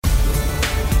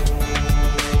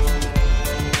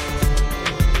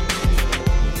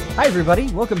Hi, everybody.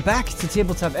 Welcome back to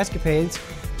Tabletop Escapades.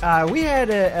 We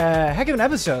had a heck of an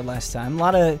episode last time.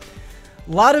 A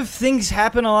lot of things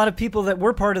happen. A lot of people that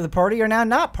were part of the party are now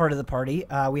not part of the party.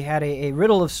 We had a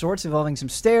riddle of sorts involving some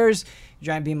stairs, a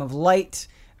giant beam of light,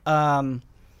 and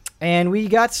we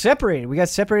got separated. We got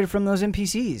separated from those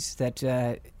NPCs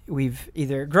that we've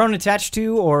either grown attached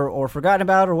to or forgotten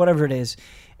about or whatever it is.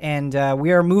 And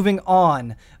we are moving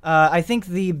on. I think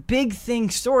the big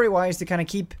thing story-wise to kind of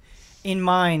keep in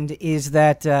mind is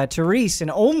that Therese,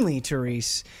 and only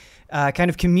Therese,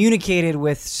 kind of communicated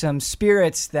with some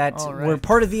spirits that were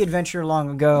part of the adventure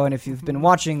long ago. And if you've been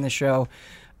watching the show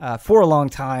for a long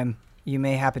time, you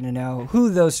may happen to know who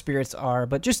those spirits are.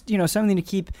 But just, something to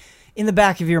keep in the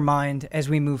back of your mind as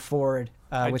we move forward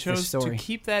with this story. I chose to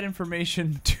keep that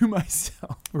information to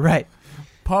myself. Right.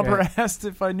 Popper asked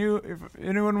if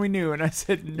anyone we knew, and I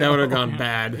said no. That would have gone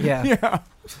bad. Yeah.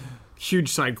 Huge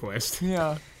side quest.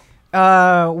 Yeah.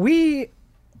 We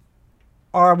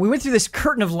went through this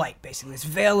curtain of light, basically, this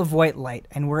veil of white light,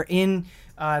 and we're in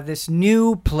this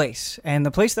new place. And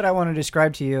the place that I want to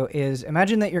describe to you is,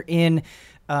 imagine that you're in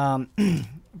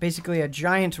basically a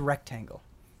giant rectangle,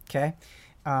 okay?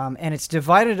 And it's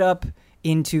divided up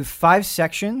into 5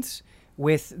 sections,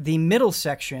 with the middle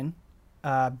section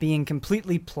being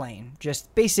completely plain,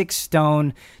 just basic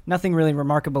stone, nothing really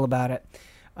remarkable about it,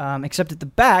 except at the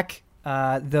back,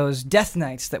 those Death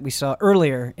Knights that we saw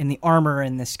earlier in the armor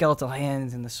and the skeletal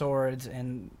hands and the swords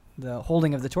and the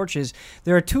holding of the torches,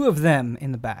 there are 2 of them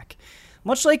in the back.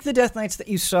 Much like the Death Knights that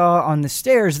you saw on the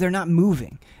stairs, they're not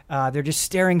moving. They're just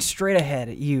staring straight ahead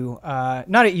at you.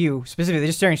 Not at you specifically, they're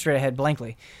just staring straight ahead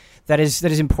blankly. That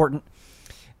is important.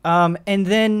 And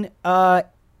then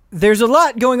there's a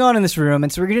lot going on in this room,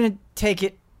 and so we're going to take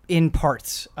it in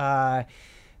parts.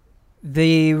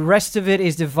 The rest of it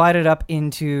is divided up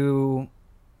into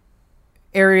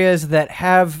areas that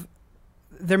have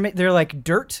they're like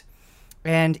dirt,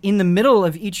 and in the middle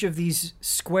of each of these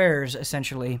squares,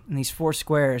 essentially, in these 4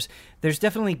 squares, there's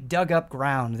definitely dug up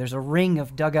ground. There's a ring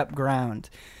of dug up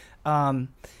ground,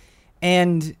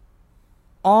 and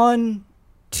on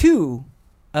 2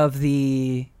 of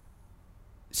the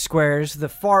squares, the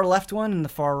far left one and the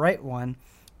far right one,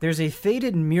 there's a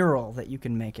faded mural that you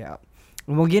can make out.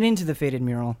 And we'll get into the faded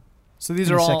mural. So these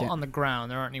are all on the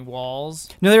ground. There aren't any walls?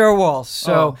 No, there are walls.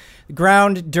 So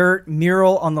ground, dirt,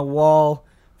 mural on the wall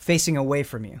facing away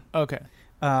from you. Okay.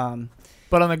 But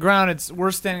on the ground,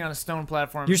 we're standing on a stone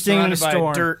platform. You're standing on a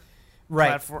stone. Dirt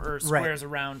platform, or squares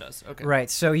around us. Okay. Right.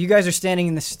 So you guys are standing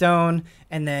in the stone,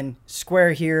 and then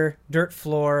square here, dirt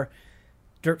floor,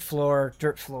 dirt floor,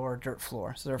 dirt floor, dirt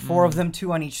floor. So there are 4 of them,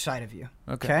 2 on each side of you.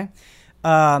 Okay?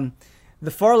 The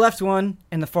far left one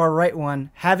and the far right one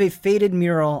have a faded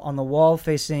mural on the wall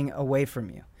facing away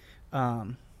from you.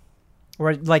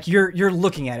 Or like you're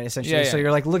looking at it, essentially. Yeah. So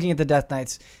you're like looking at the Death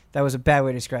Knights. That was a bad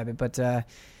way to describe it, but the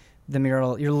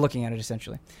mural, you're looking at it,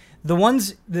 essentially. The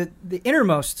ones, the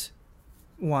innermost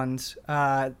ones,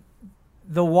 the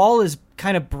wall is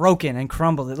kind of broken and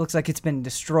crumbled. It looks like it's been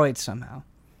destroyed somehow.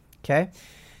 Okay?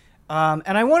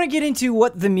 And I want to get into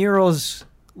what the murals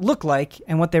look like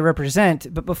and what they represent.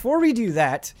 But before we do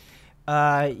that,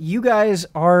 you guys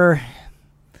are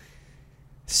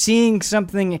seeing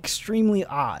something extremely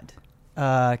odd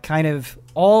kind of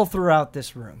all throughout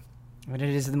this room. And it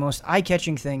is the most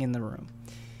eye-catching thing in the room.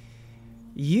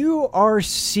 You are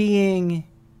seeing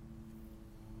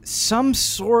some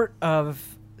sort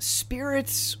of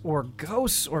spirits or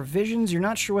ghosts or visions. You're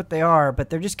not sure what they are, but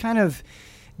they're just kind of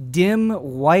dim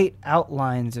white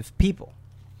outlines of people.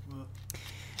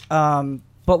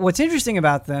 But what's interesting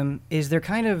about them is they're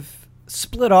kind of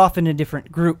split off into different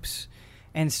groups.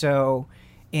 And so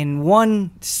in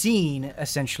one scene,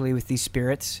 essentially, with these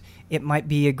spirits, it might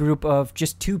be a group of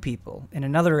just 2 people. In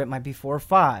another, it might be 4 or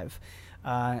 5.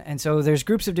 And so there's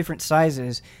groups of different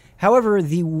sizes. However,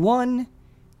 the one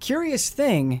curious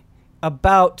thing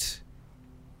about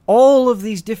all of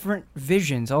these different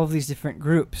visions, all of these different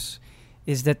groups,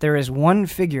 is that there is one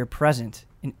figure present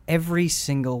in every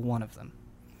single one of them.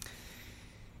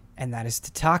 And that is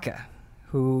Tataka,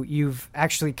 who you've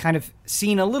actually kind of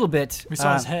seen a little bit. We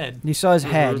saw his head. You saw his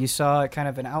head. You saw kind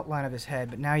of an outline of his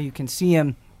head, but now you can see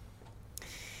him,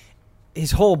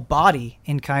 his whole body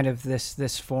in kind of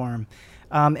this form.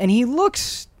 And he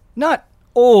looks not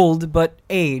old, but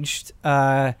aged.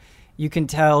 You can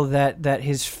tell that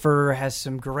his fur has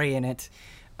some gray in it.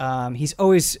 He's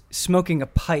always smoking a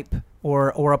pipe,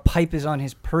 or a pipe is on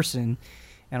his person,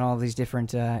 and all these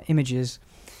different images.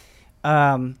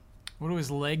 What do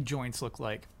his leg joints look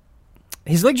like?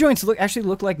 His leg joints actually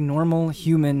look like normal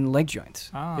human leg joints.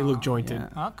 They look jointed.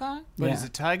 Yeah. Okay. But is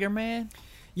it Tiger Man?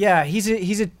 Yeah, he's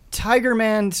a tiger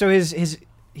man. So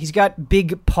he's got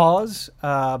big paws,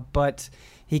 but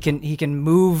he can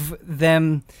move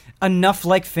them enough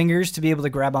like fingers to be able to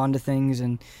grab onto things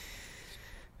and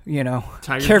Tiger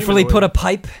carefully humanoid. put a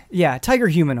pipe. Yeah, tiger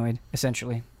humanoid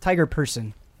essentially, tiger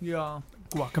person. Yeah.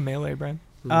 Guacamole, Brad.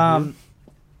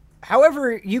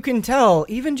 However, you can tell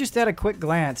even just at a quick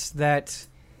glance that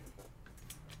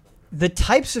the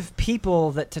types of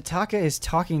people that Tataka is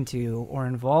talking to or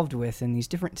involved with in these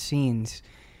different scenes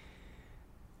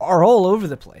are all over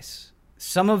the place.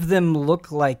 Some of them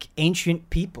look like ancient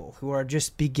people who are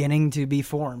just beginning to be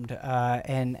formed,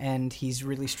 and he's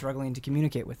really struggling to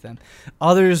communicate with them.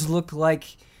 Others look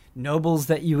like nobles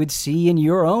that you would see in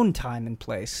your own time and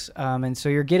place, and so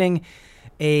you're getting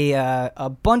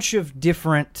a bunch of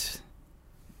different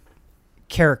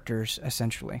characters,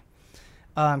 essentially.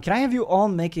 Can I have you all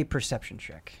make a perception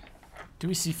check? Do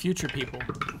we see future people?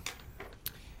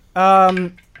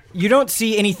 You don't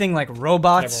see anything like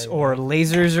robots or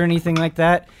lasers or anything like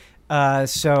that,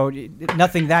 so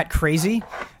nothing that crazy.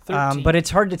 13. But it's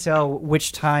hard to tell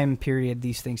which time period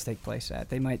these things take place at.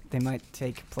 They might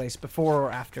take place before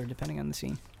or after, depending on the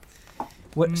scene.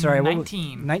 What? Sorry,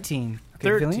 19. 19. Okay,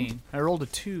 13. Villian? I rolled a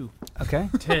 2. Okay.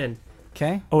 10.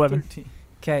 Okay. 11. 13.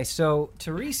 Okay. So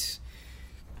Therese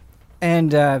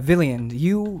and Villian,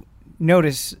 you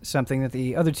notice something that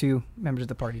the other two members of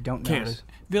the party don't notice.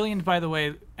 Villian, by the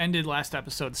way, ended last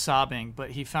episode sobbing,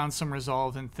 but he found some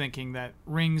resolve in thinking that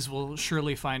Rings will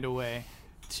surely find a way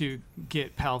to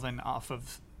get Palvin off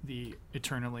of the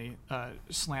eternally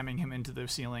slamming him into the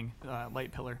ceiling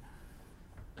light pillar.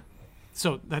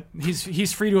 So that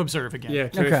he's free to observe again. Yeah,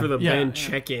 can't wait Okay. for the Yeah. band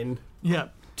check-in. Yeah.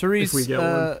 Therese, If we get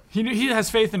one. He has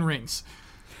faith in Rings.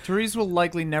 Therese will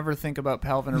likely never think about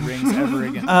Palvin or Rings ever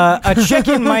again. A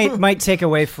check-in might take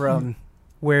away from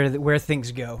where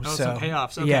things go. Oh, so some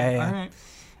payoffs. Okay. yeah. All right.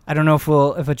 I don't know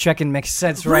if a check-in makes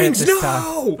sense right Rings, at this time.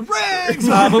 no! Rings!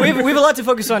 But we have a lot to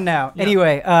focus on now. Yeah.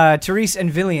 Anyway, Therese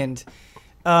and Villian.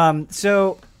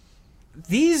 So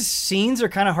these scenes are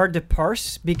kind of hard to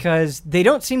parse because they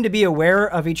don't seem to be aware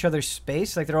of each other's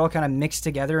space. Like they're all kind of mixed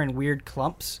together in weird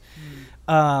clumps.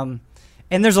 And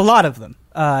there's a lot of them.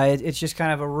 It's just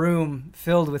kind of a room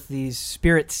filled with these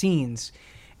spirit scenes.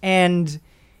 And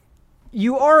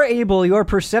you are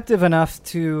perceptive enough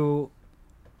to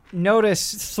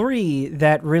notice 3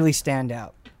 that really stand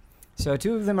out. So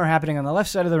 2 of them are happening on the left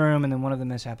side of the room, and then 1 of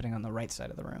them is happening on the right side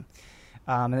of the room.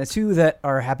 And the 2 that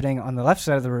are happening on the left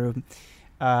side of the room,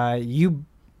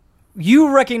 you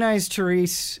recognize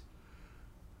Therese.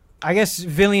 I guess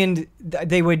Villian,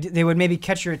 they would maybe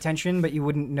catch your attention, but you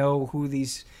wouldn't know who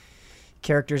these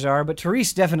characters are. But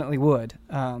Therese definitely would.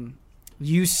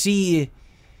 You see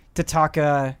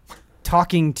Tataka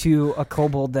talking to a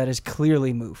kobold that is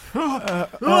clearly Moof.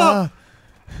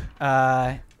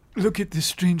 Look at this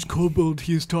strange kobold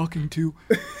he is talking to.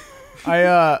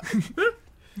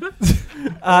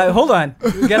 Hold on,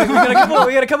 we got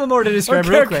a couple more to describe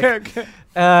real quick. Okay.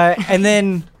 And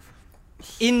then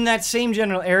in that same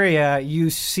general area, you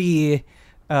see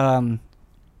a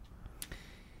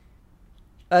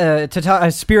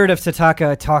spirit of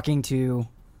Tataka talking to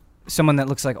someone that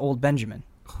looks like Old Benjamin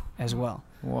as well.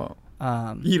 Whoa.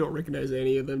 You don't recognize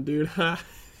any of them, dude.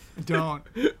 Don't.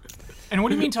 And what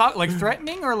do you mean talk? Like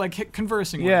threatening or like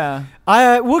conversing? Yeah.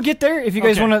 We'll get there if you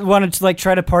guys Okay. want to like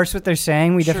try to parse what they're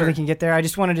saying. We definitely Sure. can get there. I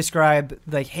just want to describe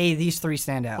like, hey, these 3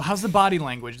 stand Well, out. how's the body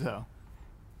language though?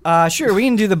 Sure, we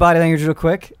can do the body language real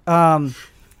quick.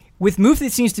 With Moof,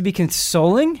 it seems to be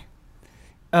consoling,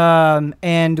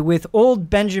 and with Old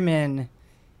Benjamin,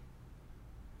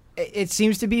 it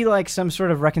seems to be like some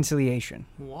sort of reconciliation.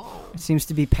 Whoa. It seems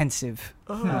to be pensive.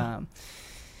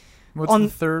 What's On- the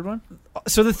third one?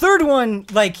 So the third one,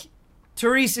 like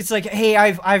Therese, it's like, hey,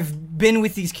 I've been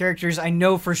with these characters. I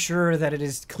know for sure that it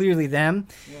is clearly them.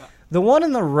 Yeah. The one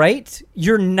on the right,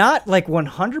 you're not like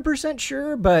 100%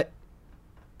 sure, but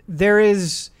there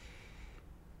is.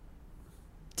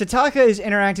 Tataka is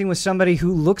interacting with somebody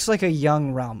who looks like a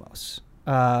young Ramos,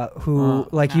 who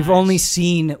like you've nice. only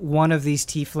seen one of these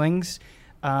tieflings.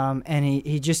 And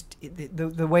he just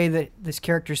the way that this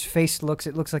character's face looks,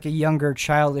 it looks like a younger,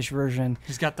 childish version.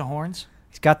 He's got the horns.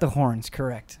 He's got the horns,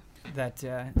 correct? That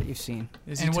you've seen.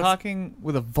 Is And he what's- talking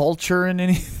with a vulture in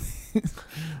anything?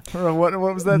 Or what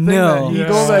was that thing? No. That Yeah.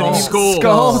 eagle? That Skull.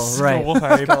 Skull.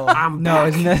 Right. Skull. I'm No,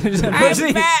 back.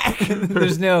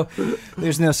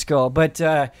 there's no skull. But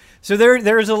so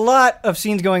there's a lot of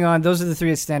scenes going on. Those are the 3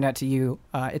 that stand out to you.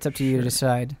 It's up to you to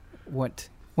decide what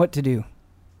to do.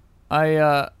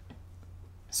 I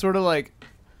sort of like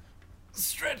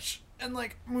stretch and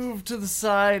like move to the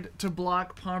side to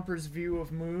block Pomper's view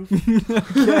of move.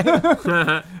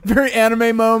 Very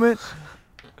anime moment.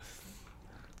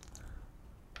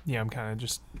 Yeah, I'm kind of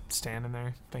just standing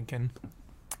there thinking.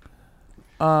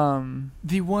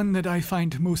 The one that I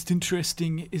find most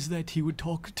interesting is that he would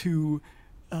talk to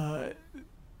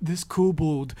this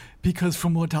kobold, because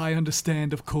from what I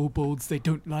understand of kobolds, they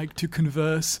don't like to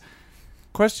converse.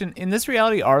 Question: in this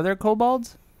reality, are there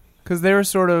kobolds? Because they were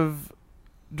sort of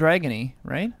dragony,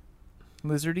 right?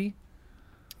 Lizardy.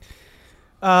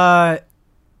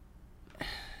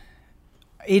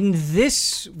 In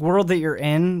this world that you're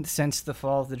in, since the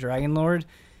fall of the Dragon Lord,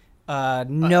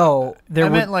 no, I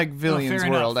meant like Villian's fair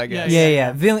world, enough. I guess.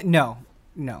 Yeah.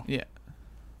 No. Yeah.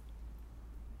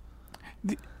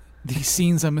 These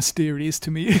scenes are mysterious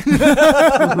to me.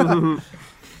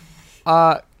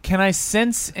 Can I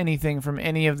sense anything from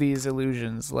any of these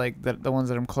illusions, like the ones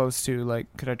that I'm close to? Like,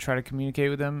 could I try to communicate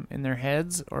with them in their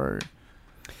heads, or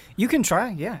You can try.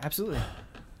 Yeah, absolutely.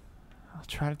 I'll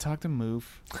try to talk to Moof.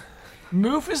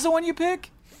 Moof is the one you pick?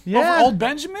 Yeah. Over Old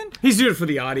Benjamin? He's doing it for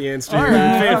the audience, dude. All right,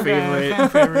 Fan okay,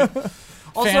 favorite.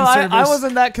 Also, Fan I service.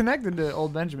 wasn't that connected to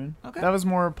Old Benjamin. Okay. That was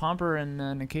more Pomper and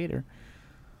Nicator.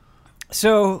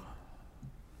 So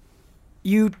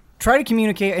you try to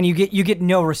communicate, and you get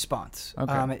no response.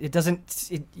 Okay. It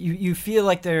doesn't. You feel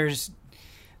like there's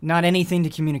not anything to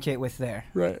communicate with there.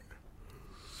 Right.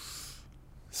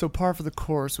 So par for the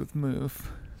course with Moof.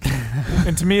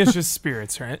 And to me, it's just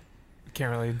spirits, right?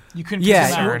 Can't really. You couldn't Yeah,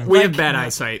 pick them out. We have bad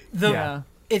eyesight. Yeah.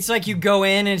 It's like you go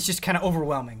in, and it's just kind of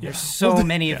overwhelming. There's so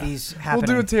many of these happening.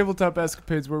 We'll do a tabletop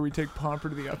escapades where we take Pomper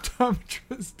to the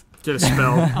optometrist. Get a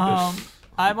spell.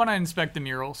 I want to inspect the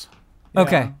murals.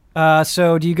 Okay.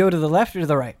 So do you go to the left or to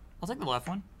the right? I'll take the left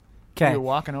one. Okay. You're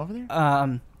walking over there?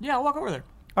 Yeah, I'll walk over there.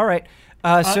 All right.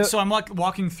 So I'm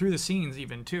walking through the scenes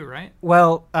even too, right?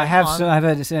 Well, I have on- an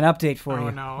update for Oh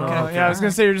you. no. Oh, Okay. yeah, I was going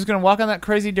to say, you're just going to walk on that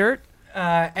crazy dirt?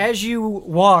 As you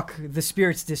walk, the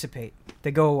spirits dissipate.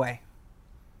 They go away.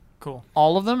 Cool.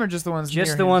 All of them, or just the ones Just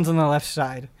near the him? ones on the left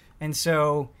side. And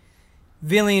so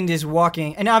Villiand is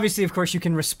walking, and obviously, of course, you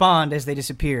can respond as they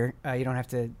disappear. You don't have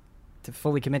to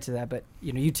fully commit to that, but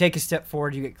you take a step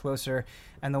forward, you get closer,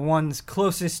 and the ones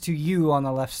closest to you on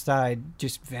the left side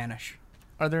just vanish.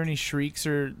 Are there any shrieks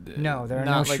or... No, there are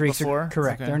not no like shrieks. before?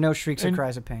 Correct. Okay. There are no shrieks or And-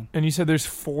 cries of pain. And you said there's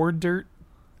 4 dirt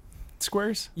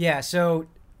squares? Yeah, so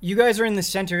you guys are in the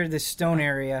center of this stone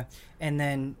area, and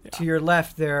then to your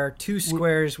left there are 2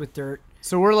 squares with dirt.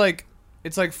 So we're like...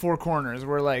 It's like 4 corners.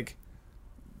 We're like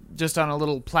just on a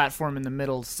little platform in the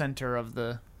middle center of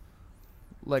the...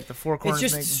 Like the 4 corners.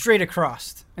 It's just straight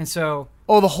across. And so...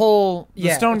 Oh, the whole... The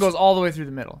Yeah, stone it's- goes all the way through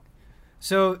the middle.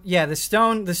 So yeah, the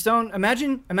stone.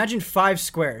 Imagine 5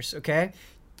 squares. Okay,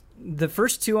 the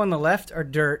first 2 on the left are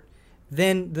dirt.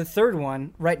 Then the third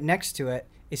one right next to it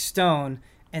is stone,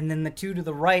 and then the 2 to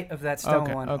the right of that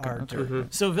stone one are dirt. Mm-hmm.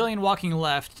 So Villian walking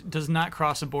left does not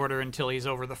cross a border until he's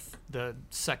over the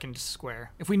second square.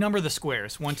 If we number the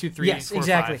squares, 1, 2, 3, Yes, 4,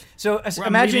 exactly. 5. So I'm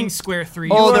imagine leaving square 3.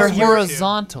 Oh, You they're are- you're-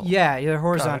 horizontal. Yeah, they're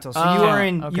horizontal. So Oh, you are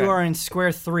in okay. you are in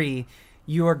square 3.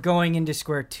 You are going into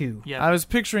square 2. Yeah. I was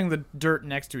picturing the dirt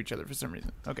next to each other for some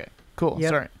reason. Okay, cool. Yep.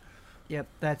 Sorry. Yep,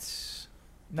 that's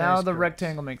Now is the correct.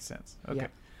 rectangle makes sense. Okay. Yeah.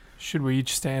 Should we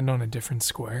each stand on a different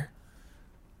square?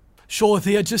 Sure,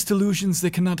 they are just illusions. They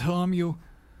cannot harm you.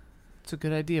 It's a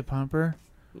good idea, Pomper.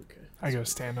 I go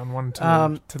stand on one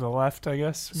to the left, I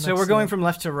guess. So next we're to going the- from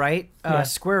left to right. Yeah.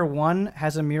 Square 1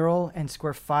 has a mural, and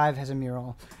square 5 has a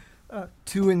mural.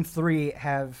 2 and 3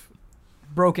 have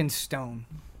broken stone.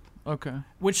 Okay.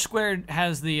 Which square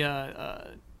has the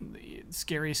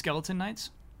scary skeleton knights?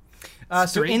 So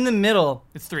 3? in the middle,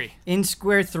 It's 3. in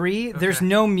square 3, there's Okay.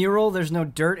 no mural, there's no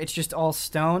dirt, it's just all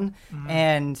stone. Mm-hmm.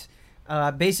 And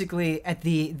basically, at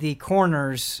the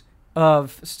corners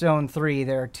of stone 3,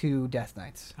 there are 2 Death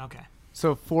Knights. Okay.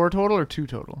 So 4 total or 2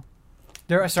 total?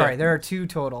 There are 2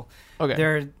 total. Okay.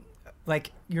 They're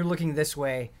like you're looking this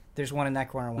way. There's one in that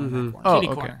corner, one in that corner. Oh, Kitty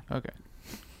okay. corner. Okay.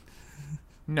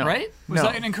 No. Right? Was No.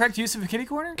 that an incorrect use of a kitty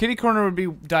corner? Kitty corner would be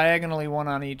diagonally one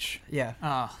on each, Yeah.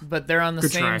 but they're on the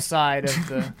Good same try. side of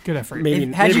the. Good effort. Maybe,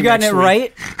 Had you maybe gotten it next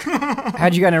right,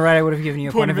 had you gotten it right, I would have given you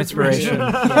a point of inspiration.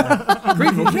 Yeah. week.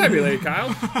 Great vocabulary,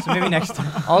 Kyle. So maybe next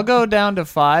time. I'll go down to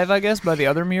 5, I guess, by the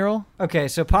other mural. Okay,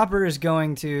 so Popper is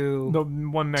going to. The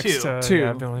one next 2. to 2.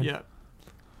 Yeah, Billy. Yeah.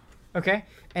 Okay,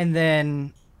 and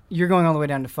then you're going all the way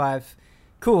down to 5.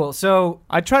 Cool. So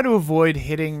I try to avoid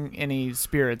hitting any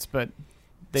spirits, but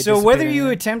they so whether dissipate you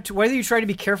anyway. whether you try to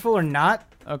be careful or not,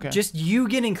 Okay. just you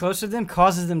getting close to them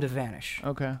causes them to vanish.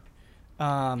 Okay.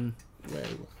 Um,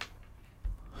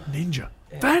 Ninja.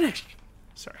 Vanished.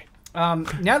 Sorry. Now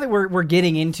that we're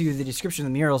getting into the description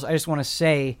of the murals, I just want to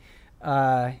say,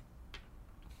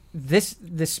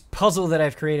 this puzzle that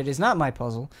I've created is not my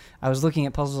puzzle. I was looking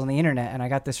at puzzles on the internet, and I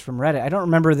got this from Reddit. I don't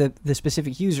remember the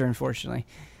specific user, unfortunately,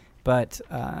 but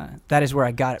that is where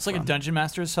I got it. It's like a Dungeon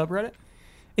Masters subreddit.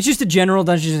 It's just a general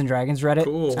Dungeons and Dragons Reddit,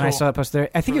 Cool. and I saw it posted there.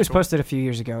 I think it was posted a few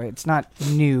years ago. It's not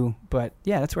new, but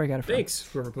yeah, that's where I got it from. Thanks,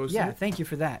 whoever posted Yeah, it. thank you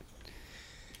for that.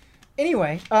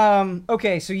 Anyway,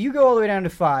 okay, so you go all the way down to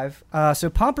 5. So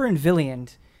Pomper and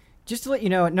Villiand, just to let you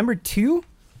know, at number 2,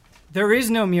 there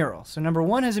is no mural. So number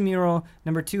 1 has a mural,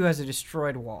 number 2 has a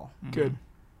destroyed wall. Good.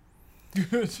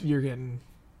 You're getting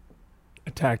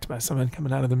attacked by someone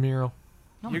coming out of the mural.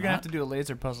 No, You're I'm gonna not. have to do a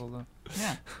laser puzzle though.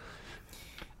 Yeah.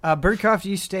 Birdcough, do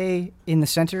you stay in the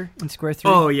center in square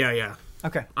 3? Oh, yeah.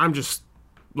 Okay. I'm just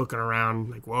looking around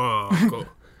like, whoa,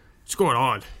 what's going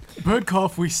on?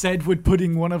 Birdcough, we said we're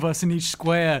putting one of us in each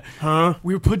square. Huh?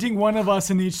 We're putting one of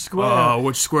us in each square. Oh,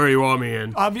 which square you want me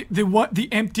in? The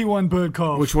empty one,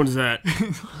 Birdcough. Which one's that?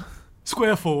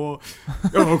 Square 4.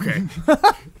 Oh, okay.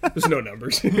 There's no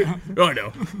numbers. Oh, I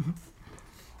know.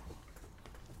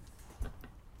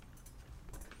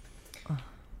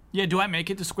 Yeah, do I make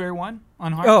it to square 1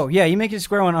 unharmed? Oh, yeah, you make it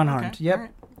square 1 unharmed. Okay, Yep.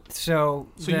 alright. So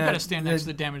So you got to stand next to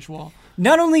the damaged wall.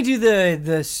 Not only do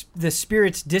the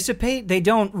spirits dissipate, they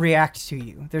don't react to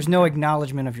you. There's no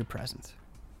acknowledgement of your presence.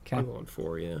 Okay. I'm going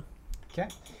 4, yeah. Okay.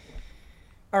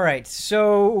 All right.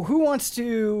 So who wants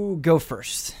to go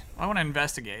first? I want to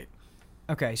investigate.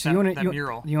 Okay. So That- you want that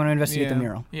mural. You want to investigate the Yeah.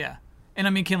 mural? Yeah. And I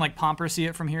mean, can like Pomper see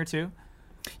it from here too?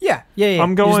 Yeah.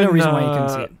 I'm going. There's no reason why you couldn't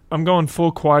see it. I'm going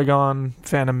full Qui-Gon,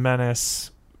 Phantom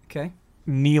Menace, Okay.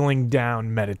 kneeling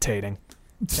down, meditating.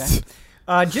 Okay.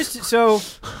 Just so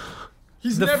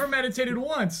He's The- never meditated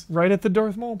once. Right at the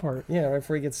Darth Maul part. Yeah, right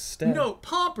before he gets stabbed. No,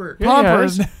 Pomper.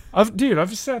 Pompers.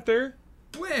 I've sat there.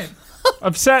 When?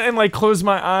 I've sat and like closed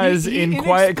my eyes He in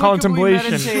quiet inexplicably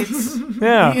contemplation. meditates-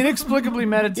 Yeah. He inexplicably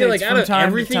meditates Yeah, like out from of time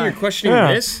everything, to you're time. questioning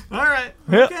Yeah. this? All right.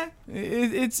 Yeah. Okay.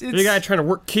 It's You guy trying to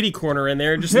work kitty corner in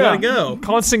there, just Yeah. let it go.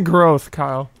 Constant growth,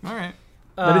 Kyle. All right.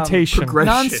 Meditation. progress-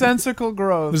 nonsensical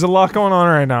growth. There's a lot going on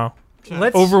right now.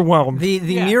 let's Overwhelmed. the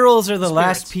Yeah. murals are the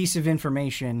last Spirits. piece of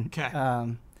information Okay.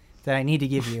 that I need to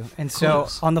give you. And so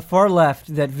Clues. on the far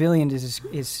left that Villiand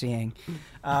is seeing.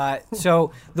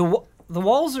 So the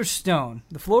walls are stone,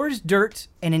 the floor is dirt,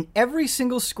 and in every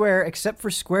single square except for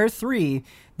square 3,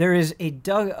 there is a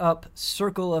dug up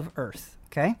circle of earth.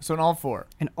 Okay? So in all 4.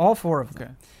 In all 4 of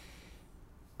them.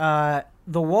 Okay.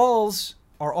 The walls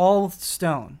are all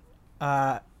stone.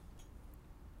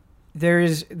 There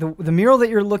is the mural that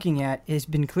you're looking at has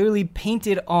been clearly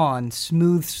painted on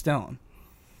smooth stone.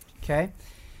 Okay?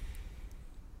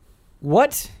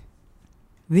 What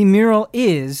the mural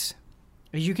is,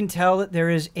 as you can tell that there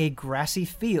is a grassy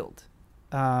field.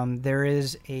 There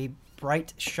is a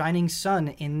bright shining sun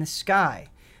in the sky.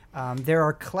 There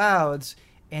are clouds,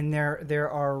 and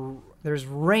there's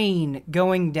rain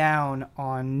going down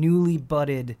on newly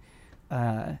budded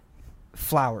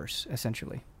flowers,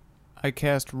 essentially. I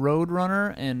cast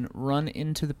Roadrunner and run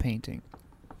into the painting.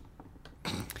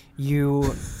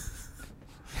 You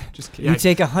Just kidding. you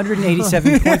take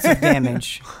 187 points of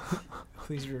damage.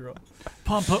 Please reroll.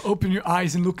 Pomper, open your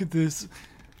eyes and look at this.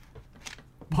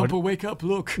 Pomper, wake up,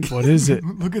 look. What is it?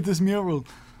 Look at this mural.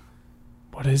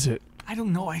 What is it? I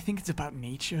don't know. I think it's about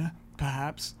nature,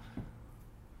 perhaps.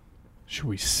 Should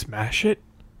we smash it?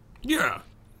 Yeah.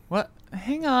 What?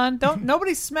 Hang on. Don't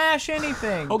nobody smash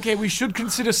anything. Okay, we should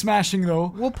consider smashing,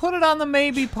 though. We'll put it on the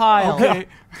maybe pile. Okay.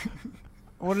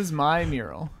 What is my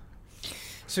mural?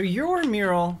 So your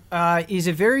mural is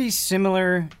a very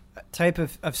similar type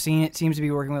of scene. It seems to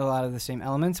be working with a lot of the same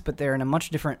elements, but they're in a much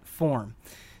different form.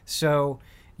 So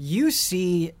you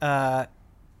see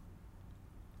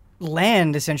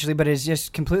land, essentially, but it's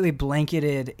just completely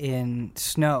blanketed in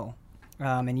snow.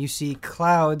 And you see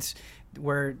clouds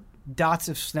where dots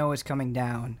of snow is coming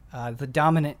down. The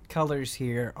dominant colors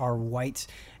here are white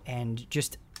and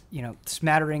just,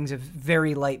 smatterings of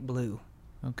very light blue.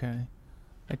 Okay.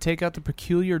 I take out the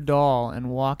peculiar doll and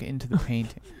walk into the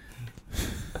painting.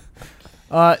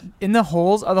 In the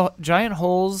holes, are the giant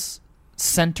holes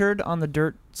centered on the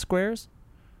dirt squares?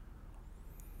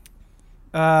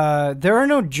 There are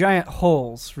no giant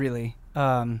holes, really.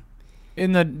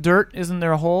 In the dirt, isn't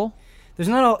there a hole? It's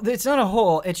not a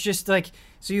hole. It's just like,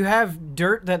 so you have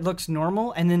dirt that looks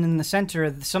normal, and then in the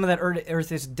center, some of that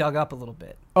earth is dug up a little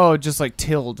bit. Oh, just like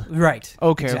tilled. Right.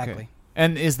 Okay, Exactly. okay.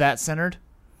 And is that centered?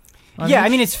 on Yeah, each? I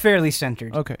mean, it's fairly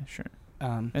centered. Okay, sure.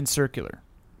 And circular.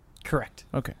 Correct.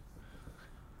 Okay.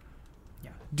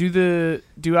 Yeah.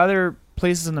 Do other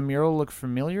places in the mural look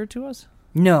familiar to us?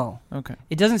 No. Okay.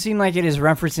 It doesn't seem like it is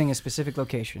referencing a specific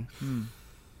location.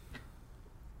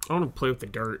 I want to play with the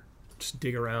dirt. Just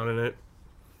dig around in it.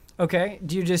 Okay.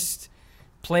 Do you just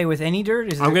play with any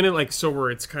dirt? I'm gonna so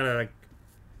where it's kind of like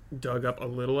dug up a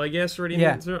little, I guess. Already.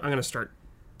 Yeah. I'm gonna start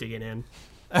digging in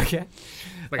Okay.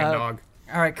 like a dog.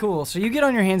 All right, cool. So you get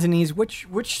on your hands and knees. Which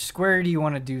square do you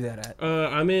want to do that at?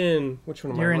 I'm in. Which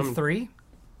one am You're I? in 3?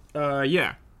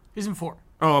 Yeah. He's in 4.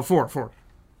 Oh, 4.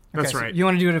 That's Okay, so right. you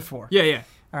want to do it at 4. Yeah.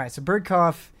 All right, so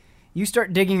Birdcough, you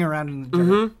start digging around in the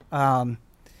dirt. Mm-hmm.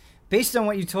 Based on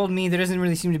what you told me, there doesn't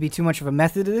really seem to be too much of a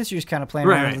method to this. You're just kind of playing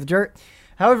Right, around right. with the dirt.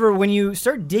 However, when you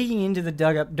start digging into the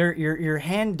dug up dirt, your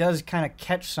hand does kind of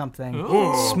catch something.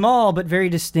 Oh. Small but very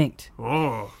distinct.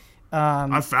 Oh,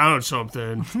 I found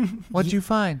something. What'd you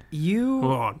find? Hold You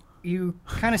on.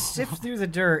 kind of sift through the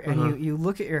dirt and you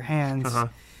look at your hands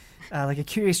like a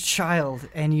curious child,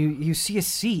 and you see a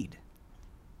seed.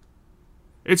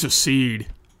 It's a seed.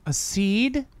 A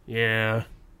seed? Yeah.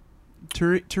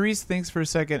 Therese thinks for a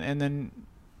second, and then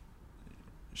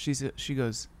she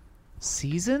goes,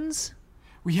 "Seasons?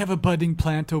 We have a budding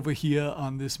plant over here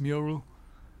on this mural.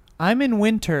 I'm in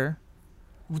winter.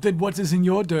 Then what is in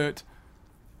your dirt?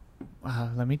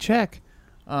 Let me check."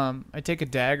 I take a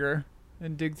dagger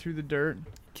and dig through the dirt.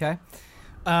 Okay.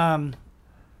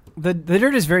 The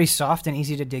dirt is very soft and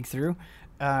easy to dig through.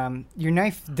 Your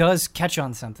knife does catch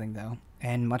on something, though.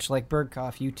 And much like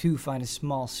Birdcough, you too find a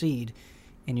small seed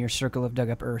in your circle of dug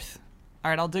up earth.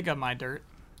 All right, I'll dig up my dirt.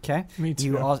 Okay? Me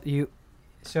too.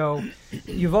 So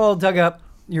you've all dug up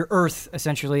your earth,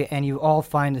 essentially, and you all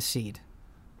find a seed.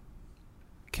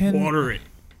 Water it.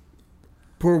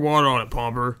 Pour water on it,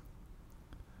 Pomper.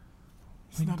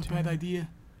 It's not a bad idea.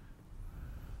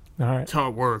 All right. That's how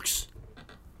it works.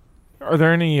 Are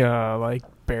there any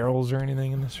barrels or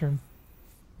anything in this room?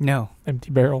 No.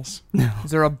 Empty barrels. Is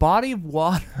there a body of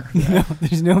water? No,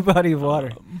 there's no body of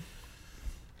water.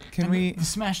 Can And we? the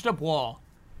smashed up wall.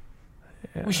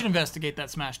 Yeah. We should investigate that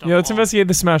smashed up Yeah, let's wall. investigate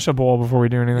the smash up wall before we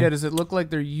do anything. Yeah. Does it look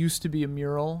like there used to be a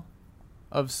mural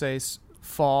of, say,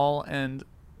 fall and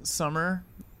summer,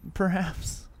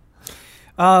 perhaps?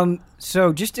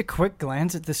 So just a quick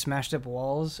glance at the smashed up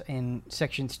walls in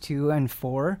sections 2 and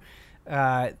 4.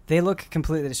 They look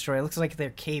completely destroyed. It looks like they're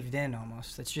caved in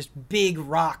almost. It's just big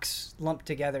rocks lumped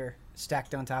together,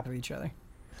 stacked on top of each other.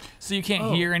 So you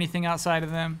can't hear anything outside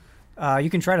of them? You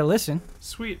can try to listen.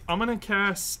 Sweet. I'm gonna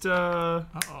cast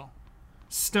Uh-oh.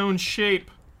 Stone Shape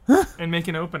and make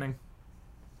an opening.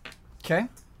 Okay.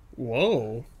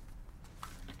 Whoa.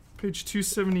 Page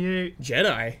 278.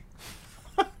 Jedi.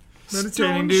 Meditating,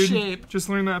 Stone dude. shape. Just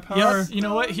learn that power. Yep. You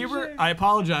know what, Hubert? I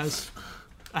apologize.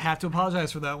 I have to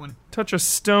apologize for that one. Touch a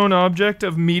stone object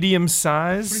of medium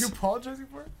size. apologizing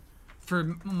for?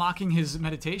 For mocking his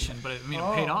meditation, but it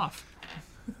paid off.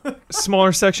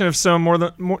 Smaller section of stone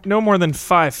no more than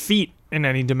 5 feet in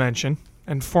any dimension,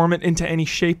 and form it into any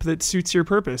shape that suits your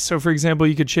purpose. So, for example,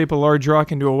 you could shape a large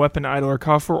rock into a weapon, idol, or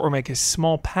coffer, or make a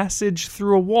small passage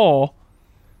through a wall.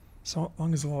 So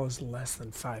long as the wall is less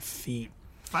than 5 feet.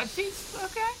 5 feet?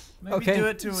 Okay. Maybe Okay. do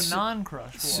it to a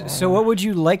non-crush wall. So what would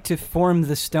you like to form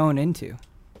the stone into?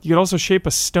 You could also shape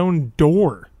a stone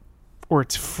door, or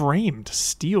its frame to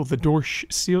seal the door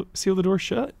seal the door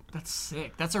shut. That's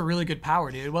sick. That's a really good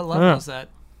power, dude. What level is that?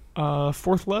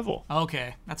 4th level.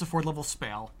 Okay. That's a 4th level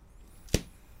spell.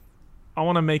 I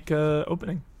want to make a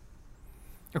opening.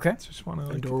 Okay. Just want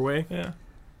A to doorway. yeah.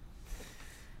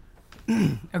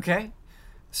 Okay.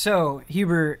 So,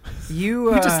 Hubert,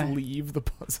 you just leave the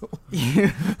puzzle.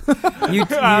 you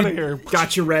Out of here.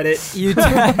 Gotcha, Reddit.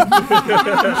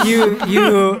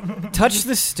 you touch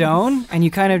the stone, and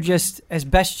you kind of just, as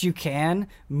best you can,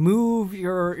 move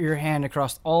your hand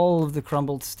across all of the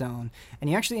crumbled stone, and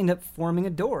you actually end up forming a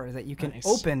door that you can Nice.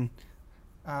 open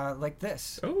like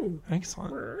this. Oh.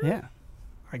 Excellent. Yeah.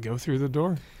 I go through the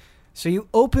door. So you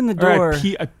open the All door.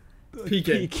 right, Peek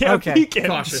in. Okay. Peek in.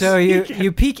 Cautious. So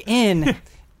you peek in,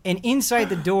 and inside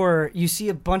the door you see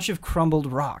a bunch of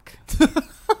crumbled rock.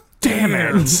 Damn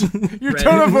it. Your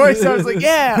tone of voice sounds like,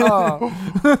 yeah.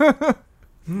 Oh.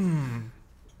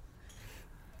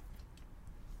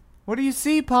 What do you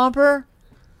see, Pomper?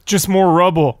 Just more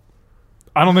rubble.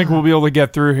 I don't think we'll be able to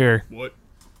get through here. What?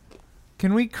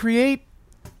 Can we create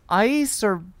ice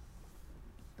or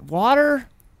water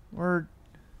or?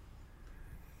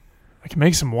 I can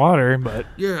make some water, but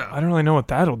Yeah. I don't really know what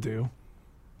that'll do.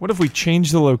 What if we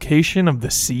change the location of the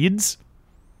seeds?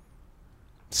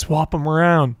 Swap them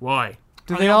around. Why?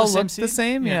 Do Are they they all all the same look the seed?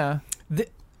 same? Yeah. Yeah.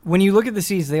 When you look at the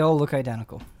seeds, they all look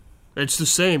identical. It's the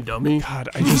same, dummy. God,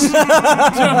 I just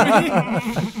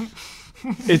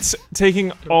It's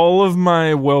taking all of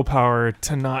my willpower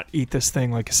to not eat this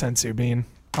thing like a sensu bean.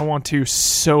 I want to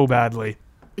so badly.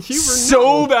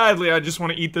 So badly. I just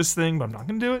want to eat this thing, but I'm not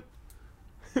going to do it.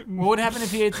 What would happen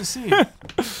if he ate the seed?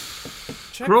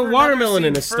 Check Grow for another watermelon seed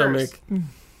in his first. stomach.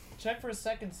 Check for a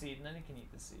second seed, and then he can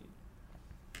eat the seed.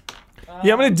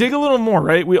 Yeah, I'm going to dig a little more,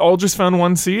 right? We all just found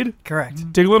one seed?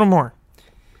 Correct. Dig a little more.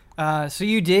 So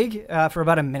you dig for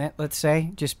about a minute, let's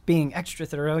say, just being extra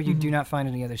thorough. You do not find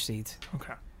any other seeds.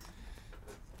 Okay.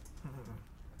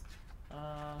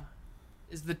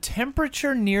 Is the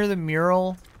temperature near the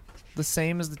mural the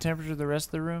same as the temperature of the rest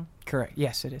of the room? Correct.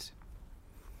 Yes, it is.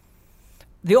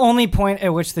 The only point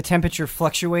at which the temperature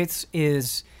fluctuates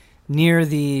is near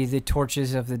the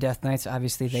torches of the Death Knights.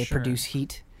 Obviously, they Sure. produce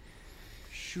heat.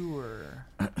 Sure.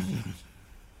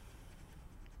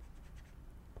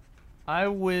 I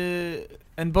would...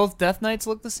 And both Death Knights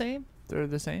look the same? They're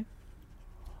the same?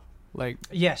 Like,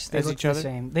 Yes, they As look each the other?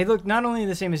 same. They look not only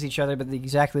the same as each other, but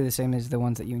exactly the same as the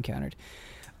ones that you encountered.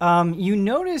 You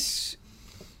notice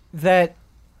that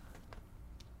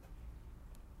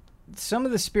some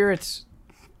of the spirits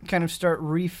kind of start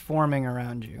reforming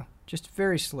around you, just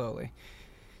very slowly,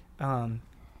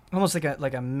 almost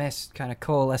like a mist kind of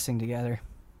coalescing together.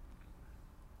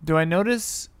 do I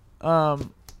notice...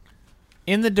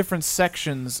 in the different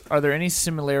sections, are there any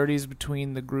similarities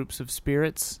between the groups of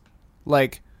spirits?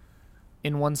 Like,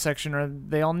 in one section, are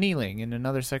they all kneeling? In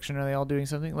another section, are they all doing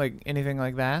something? Like, anything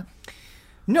like that?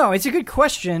 No, it's a good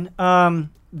question.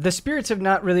 The spirits have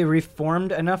not really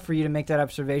reformed enough for you to make that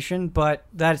observation, but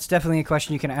that's definitely a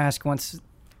question you can ask once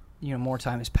more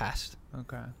time has passed.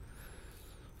 Okay.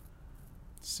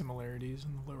 Similarities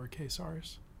in the lowercase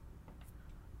r's.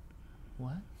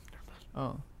 What?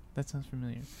 Oh, that sounds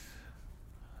familiar.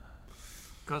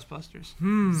 Ghostbusters.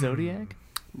 Zodiac?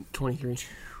 23.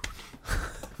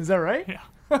 Is that right? Yeah.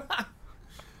 I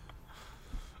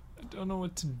don't know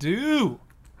what to do.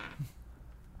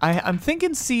 I'm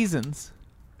thinking seasons.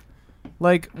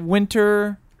 Like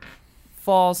winter,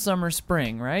 fall, summer,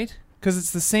 spring, right? Because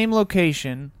it's the same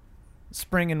location,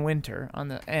 spring and winter on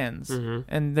the ends, Mm-hmm.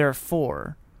 and there are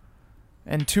 4,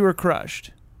 and 2 are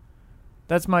crushed.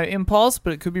 That's my impulse,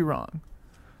 but it could be wrong.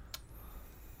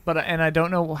 And I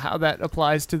don't know how that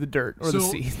applies to the dirt or the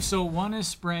seed. So 1 is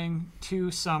spring, 2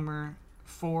 summer,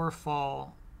 4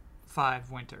 fall,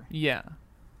 5 winter. Yeah.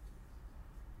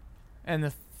 And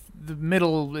the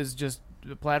middle is just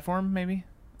the platform, maybe.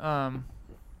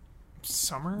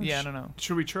 Summer? Yeah, I don't know.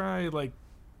 Should we try, like,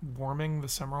 warming the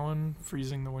summer one,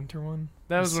 freezing the winter one?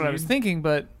 That was what I was seed? thinking,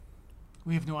 but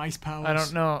We have no ice powers. I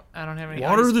don't know. I don't have any.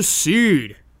 Water ice. the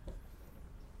seed.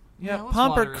 Yeah, let's Pomper,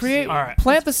 water a create, seed. All right.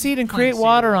 plant the seed and create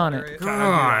water on it.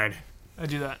 God. I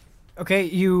do that. Okay,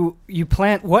 you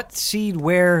plant what seed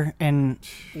where, and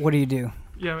what do you do?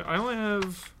 Yeah, I only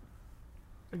have...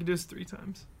 I can do this 3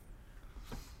 times.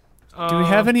 Do we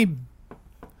have any?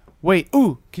 Wait.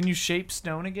 Ooh, can you shape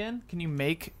stone again? Can you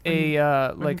make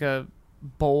a like a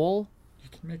bowl? You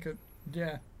can make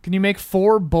a Can you make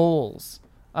 4 bowls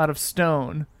out of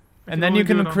stone, I and then only you do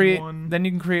can it on create? one. Then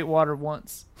you can create water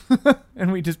once,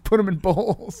 and we just put them in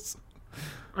bowls.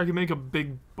 I can make a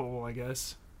big bowl, I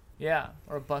guess. Yeah,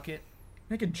 or a bucket.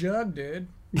 make a jug, dude.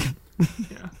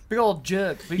 Yeah. Big old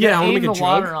jug. We Yeah, I gotta wanna aim make a the jug.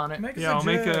 water on it. Yeah,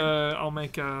 I'll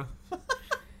make a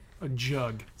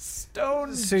jug.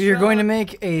 Stone. So you're going to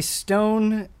make a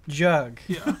stone jug.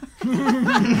 Yeah.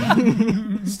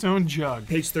 Stone jug.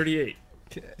 Page 38.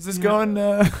 Is this going?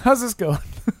 How's this going?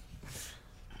 We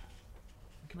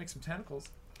can make some tentacles.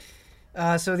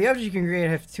 So the object you can create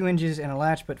have 2 hinges and a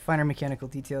latch, but finer mechanical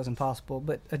details impossible.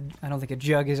 But I don't think a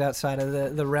jug is outside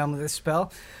of the realm of this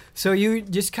spell. So you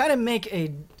just kind of make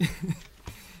a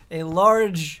a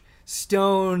large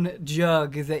stone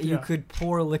jug that you Yeah. could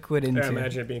pour liquid into. I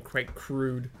imagine it being quite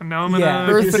crude. And now I'm gonna Yeah.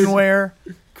 Earthenware.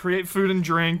 create food and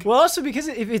drink. Well, also because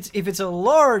if it's a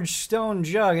large stone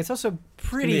jug, it's also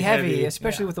pretty be heavy, heavy.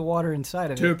 especially with the water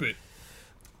inside of it. Tip it.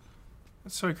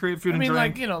 So I create food I mean,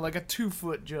 and drink. like like a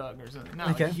 2-foot jug or something. Not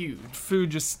Okay. like huge. Food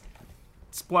just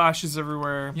splashes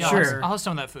everywhere. Yeah, Sure. I'll have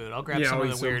some of that food. I'll grab Yeah, some I'll of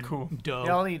eat the some. weird Cool. dough.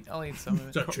 Yeah, I'll eat some of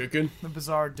Is it. that chicken? The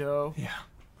bizarre dough. Yeah.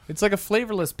 It's like a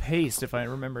flavorless paste, if I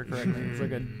remember correctly. It's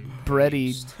like a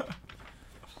bready,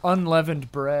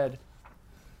 unleavened bread.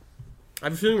 I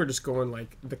have a feeling we're just going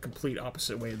like the complete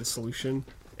opposite way of the solution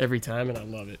every time, and I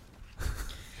love it.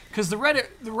 Because the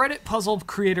Reddit puzzle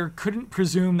creator couldn't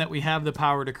presume that we have the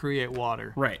power to create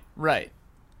water. Right. Right.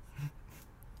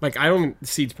 Like the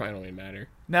seeds probably don't even matter.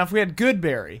 Now, if we had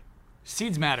Goodberry,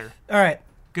 Seeds matter. All right.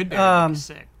 Good berry.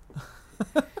 Sick.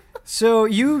 So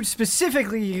you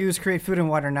specifically use create food and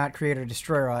water, not create or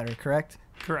destroy water, correct?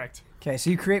 Correct. Okay,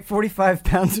 so you create 45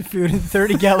 pounds of food and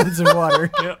 30 gallons of water.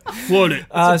 Float it.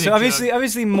 a So big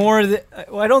obviously more than.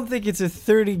 Well, I don't think it's a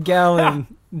 30-gallon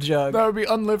jug. That would be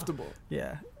unliftable.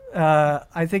 Yeah.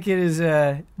 I think it is.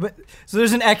 But so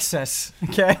there's an excess.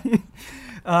 Okay.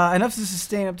 Enough to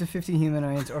sustain up to 50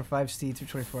 humanoids or 5 steeds for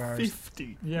 24 hours.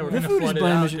 50. Yeah, we're The gonna food is flood it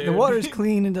blemished. out, The dude. water is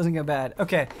clean and doesn't go bad.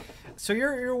 Okay, so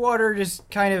your water just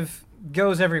kind of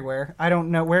goes everywhere. I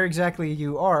don't know where exactly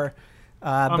you are,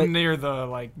 but I'm near the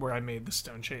where I made the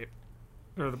stone shape,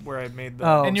 or where I made the.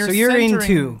 oh, And you're so you're in centering-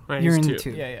 2. Right, You're he's in 2.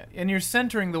 2. Yeah. And you're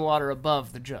centering the water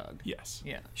above the jug. Yes.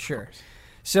 Yeah. Sure.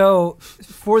 So,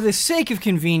 for the sake of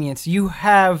convenience, you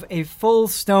have a full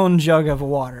stone jug of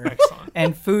water Excellent.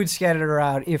 and food scattered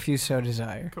around if you so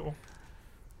desire. Cool.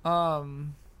 So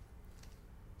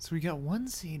we got 1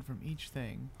 seed from each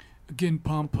thing. Again,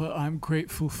 Pampa, I'm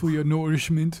grateful for your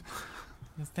nourishment.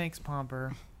 Thanks,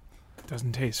 Pomper.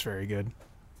 Doesn't taste very good.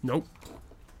 Nope.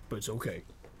 But it's okay.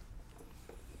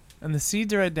 And the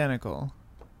seeds are identical.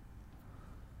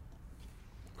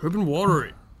 Herb and water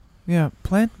it. Yeah,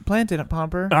 plant it,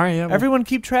 Pomper. All right. Yeah. Everyone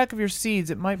keep track of your seeds.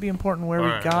 It might be important where we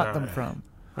Alright, got them alright. from.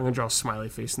 I'm gonna draw a smiley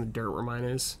face in the dirt where mine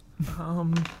is.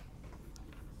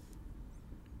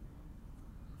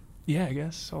 Yeah, I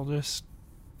guess I'll just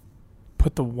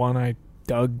put the one I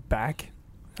dug back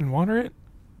and water it.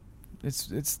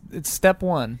 It's step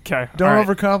 1. Okay. Don't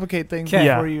overcomplicate things Okay.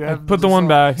 before you have put the one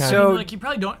back. So- Like you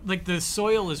probably don't like the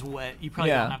soil is wet. You probably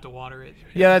Yeah. don't have to water it.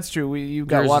 Yeah, that's true. You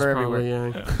got Yours is water probably,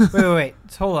 everywhere. yeah. Wait.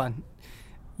 Hold on.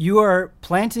 You are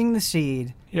planting the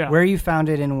seed Yeah. where you found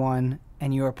it in 1,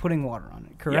 and you are putting water on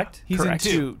it, correct? He's Correct.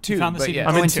 in 2. You found the but seed yeah. in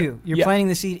I'm Oh, in in 2. 2. You're Yeah. planting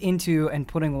the seed into and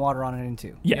putting water on it in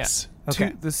 2. Yes.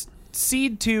 Okay.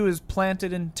 Seed 2 is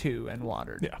planted in 2 and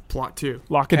watered. Yeah. Plot 2.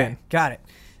 Lock it Okay, in. got it.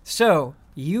 So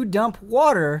you dump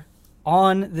water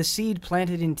on the seed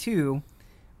planted in 2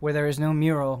 where there is no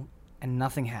mural and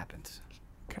nothing happens.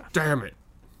 Damn it.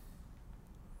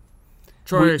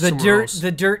 Try The somewhere else.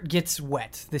 dirt gets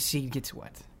wet. The seed gets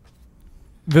wet.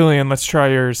 Villian, let's try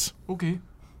yours. Okay.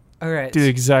 All right. Do the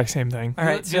exact same thing. All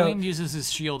right. So, Villian uses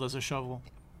his shield as a shovel.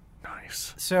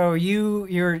 Nice. so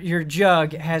your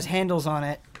jug has handles on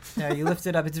it. You lift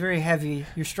it up. It's very heavy.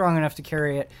 You're strong enough to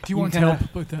carry it. Do you want kinda-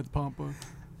 help with that, Pampa?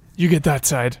 You get that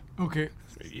side. Okay.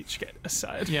 We each get a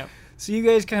side. Yeah. So you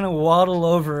guys kind of waddle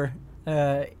over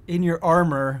in your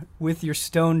armor with your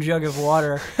stone jug of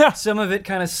water. Some of it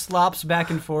kind of slops back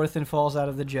and forth and falls out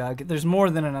of the jug. There's more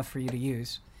than enough for you to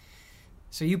use.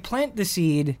 So you plant the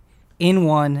seed in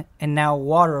 1 and now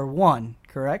water 1,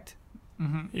 correct?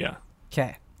 Mm-hmm. Yeah.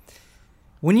 Okay.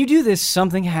 When you do this,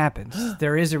 something happens.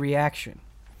 There is a reaction.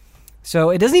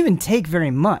 So it doesn't even take very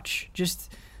much.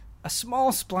 Just a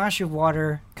small splash of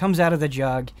water comes out of the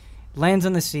jug, lands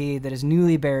on the seed that is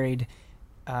newly buried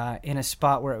in a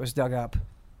spot where it was dug up.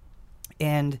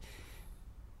 And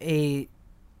a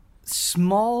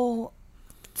small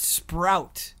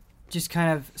sprout just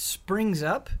kind of springs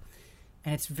up,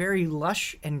 and it's very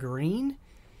lush and green.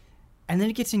 And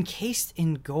then it gets encased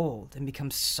in gold and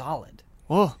becomes solid.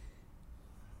 Whoa.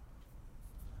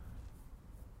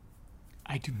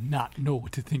 I do not know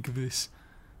what to think of this.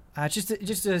 Just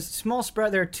a small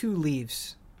sprout. There are 2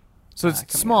 leaves. So it's coming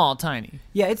small, tiny.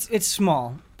 Yeah, it's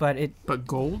small, but it But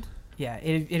gold?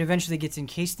 eventually gets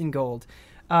encased in gold.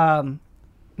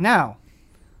 Now,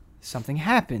 something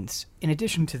happens. In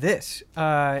addition to this,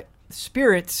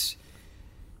 spirits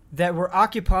that were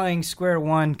occupying Square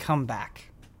 1 come back.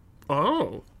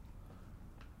 Oh.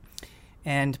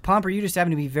 And Pomper, you just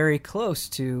happen to be very close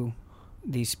to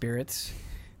these spirits.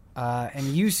 And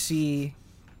you see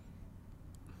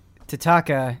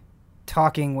Tataka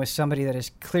talking with somebody that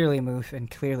is clearly Moof and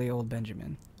clearly Old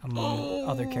Benjamin, among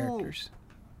other characters.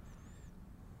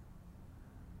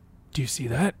 Do you see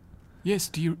that? Yes,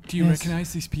 do you Yes.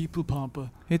 recognize these people,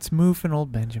 Pampa? It's Moof and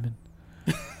old Benjamin.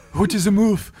 What is a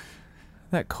move?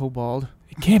 That kobold.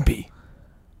 It can't be.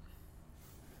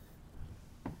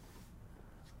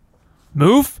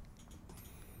 Move?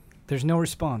 There's no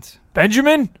response.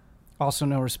 Benjamin? Also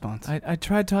no response. I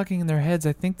tried talking in their heads.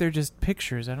 I think they're just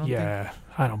pictures. I don't think... Yeah,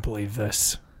 I don't believe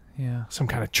this. Yeah. Some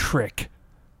kind of trick.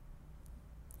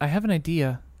 I have an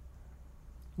idea.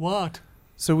 What?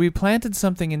 So we planted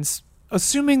something in...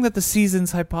 Assuming that the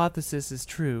season's hypothesis is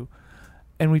true,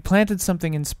 and we planted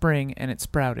something in spring and it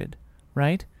sprouted,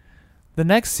 right? The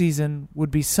next season would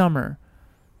be summer.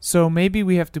 So maybe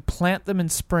we have to plant them in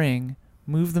spring,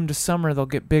 move them to summer, they'll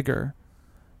get bigger.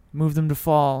 Move them to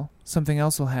fall, something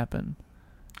else will happen.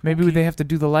 Maybe Okay. they have to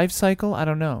do the life cycle? I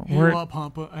don't know. Hey, We're- what,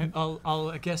 Pampa?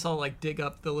 I guess I'll like dig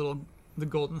up the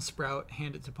golden sprout,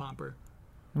 hand it to Pomper.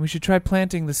 And we should try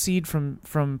planting the seed from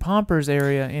Pomper's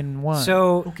area in one.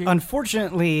 So Okay.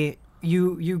 unfortunately,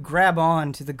 you grab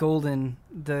on to the golden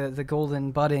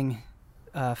budding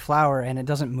flower, and it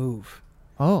doesn't move.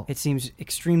 oh, It seems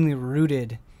extremely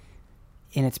rooted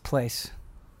in its place.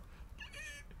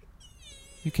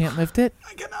 you can't lift it?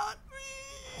 I cannot.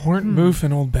 Weren't Moof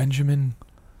and old Benjamin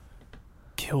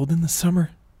killed in the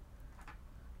summer?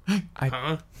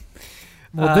 Huh?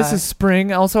 Well, this is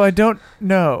spring. Also, I don't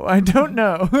know.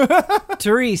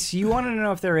 Therese, you wanted to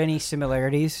know if there are any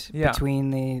similarities Yeah.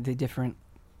 between the different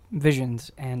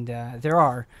visions, and there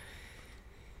are.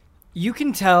 You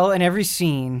can tell in every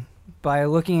scene by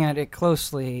looking at it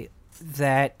closely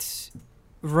that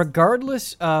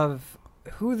regardless of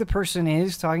who the person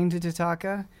is talking to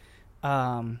Tataka,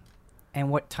 and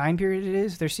what time period it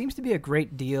is, there seems to be a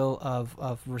great deal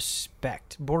of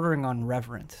respect, bordering on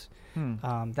reverence.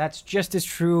 That's just as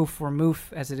true for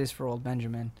Moof as it is for old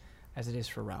Benjamin, as it is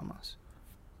for Ramos.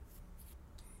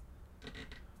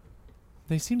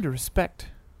 They seem to respect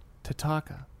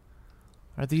Tataka.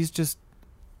 Are these just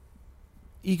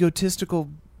egotistical?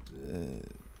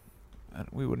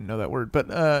 We wouldn't know that word, but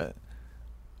are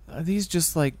these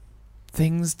just like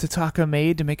things Tataka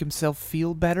made to make himself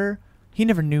feel better? He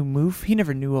never knew Moof. He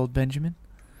never knew old Benjamin.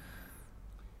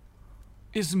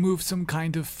 Is Moof some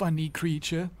kind of funny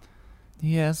creature?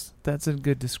 Yes, that's a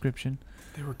good description.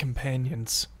 They were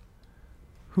companions.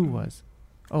 Who was?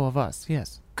 Oh, of us,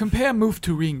 yes. Compare Moof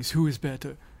to Rings. Who is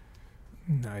better?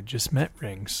 I just met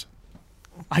Rings.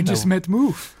 I just met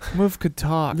Moof. Moof could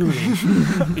talk.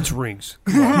 It's rings.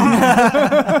 Come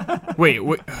on. Wait.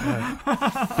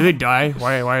 Do they die?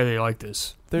 Why are they like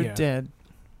this? They're Yeah. dead.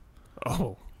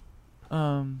 Oh,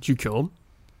 did you kill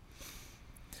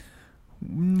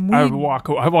them? I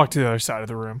walk to the other side of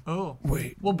the room. Oh,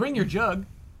 Wait. well, bring your jug.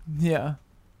 Yeah.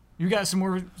 You got some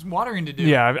more watering to do.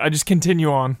 Yeah, I just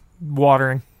continue on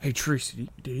watering. Hey, Tracy,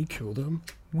 did he kill them?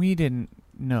 We didn't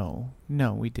know.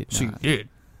 No, we did So you not. did.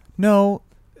 No,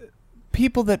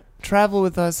 people that travel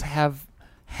with us have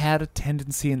had a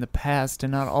tendency in the past to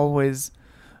not always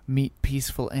meet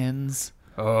peaceful ends.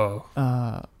 Oh.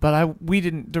 But we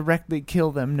didn't directly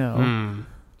kill them, no.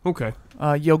 Okay.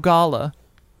 Yogala,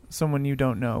 someone you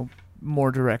don't know,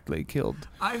 more directly killed.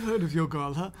 I've heard of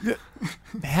Yogala.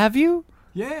 Have you?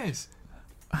 Yes.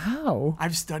 How?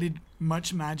 I've studied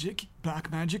much magic,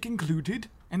 black magic included,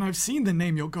 and I've seen the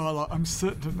name Yogala. I'm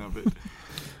certain of it.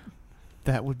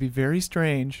 That would be very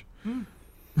strange.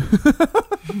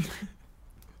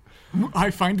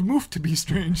 I find Moof to be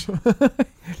strange.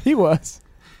 He was.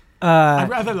 I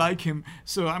rather like him,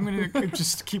 so I'm going to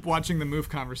just keep watching the Moof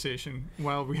conversation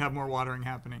while we have more watering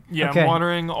happening. Yeah, Okay. I'm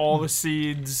watering all the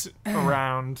seeds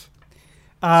around.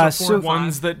 So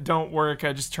Ones that don't work,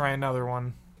 I just try another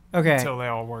one okay. until they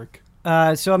all work.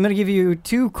 So I'm going to give you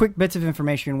two quick bits of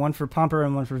information, one for Pomper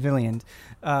and one for Villiand.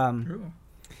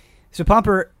 So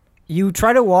Pomper, you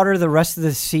try to water the rest of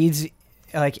the seeds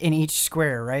like in each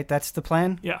square, right? That's the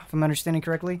plan? Yeah. If I'm understanding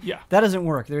correctly? Yeah. That doesn't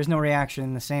work. There is no reaction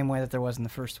in the same way that there was in the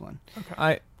first one.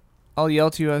 I'll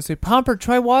yell to you. I say, Pomper,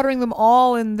 try watering them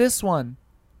all in this one.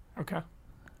 Okay.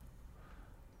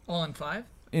 All in 5?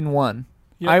 In one.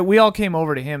 Yep. We all came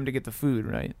over to him to get the food,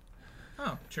 right?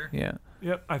 Oh, sure. Yeah.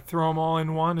 Yep, I throw them all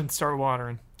in one and start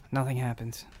watering. Nothing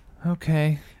happens.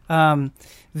 Okay. Villiand,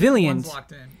 One's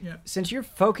locked in. Yeah. since you're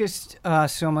focused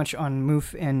so much on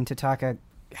Moof and Tataka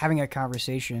having a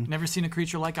conversation, Never seen a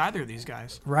creature like either of these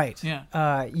guys. right?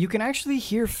 Yeah. You can actually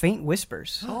hear faint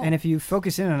whispers, and if you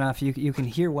focus in enough, you can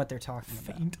hear what they're talking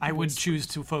about. I would choose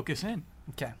to focus in.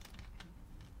 Okay.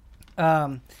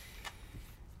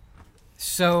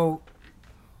 So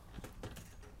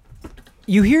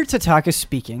you hear Tataka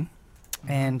speaking,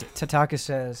 and Tataka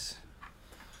says,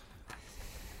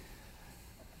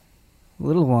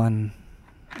 "Little one,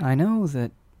 I know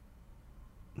that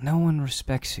no one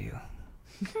respects you.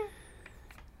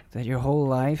 That your whole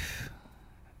life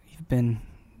you've been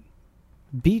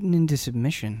beaten into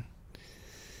submission.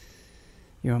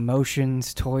 Your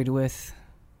emotions toyed with.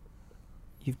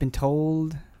 You've been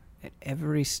told at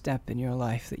every step in your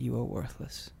life that you are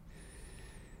worthless.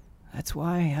 That's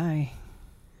why I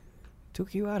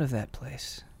took you out of that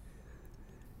place.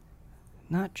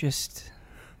 Not just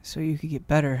so you could get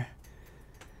better,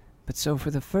 but so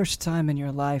for the first time in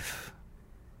your life,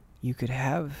 you could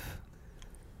have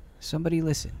somebody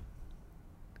listen.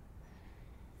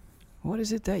 What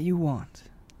is it that you want?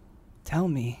 Tell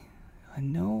me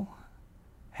in no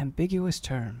ambiguous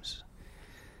terms.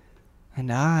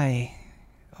 And I,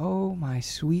 oh my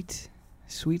sweet,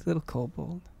 sweet little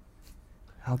kobold,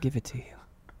 I'll give it to you."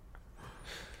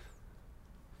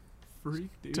 Freak,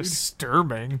 dude.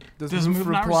 Disturbing. Does Does Moof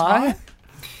Moof not reply? respond?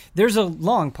 There's a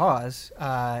long pause.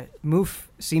 Moof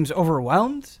seems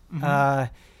overwhelmed.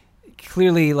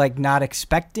 Clearly, like, not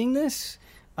expecting this.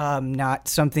 Not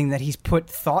something that he's put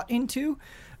thought into.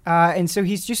 And so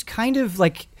he's just kind of,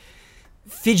 like,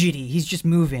 fidgety. He's just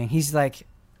moving. He's like,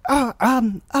 what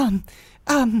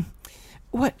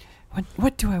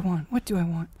do I want? What do I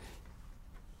want?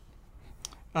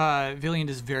 Villiand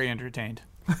is very entertained.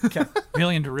 Okay.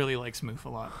 Villiand really likes Moof a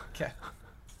lot. Okay.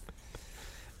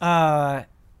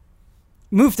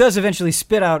 Moof does eventually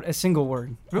spit out a single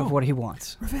word of what he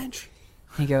wants. Revenge.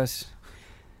 He goes,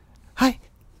 I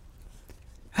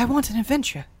want an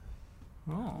adventure.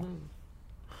 Oh.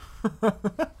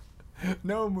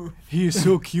 No move. He is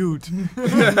so cute.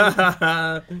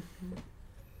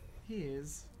 He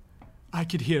is. I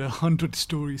could hear 100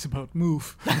 stories about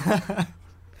Moof.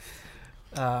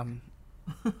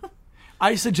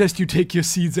 I suggest you take your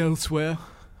seeds elsewhere.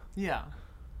 Yeah.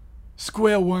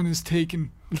 Square one is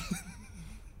taken.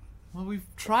 Well, we've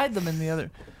tried them in the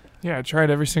other. Yeah, I tried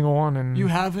every single one, and You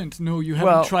haven't. No, you haven't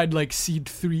Well- tried like seed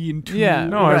 3 and 2. Yeah.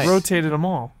 no, Right. I rotated them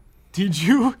all. Did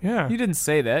you? Yeah, You didn't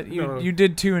say that. You No. you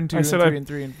did 2 and 2 I and said 3 I- and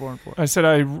 3 and 4 and 4. I said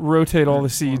I rotate all the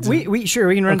seeds. We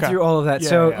can run Okay. through all of that. Yeah,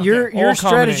 So yeah, your okay. your All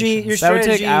strategy combinations. That would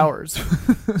strategy. take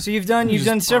hours. So you've done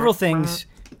just several burp, things.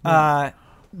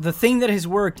 The thing that has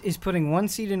worked is putting one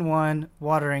seed in one,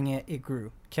 watering it. It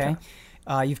grew. Okay.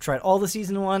 You've tried all the seeds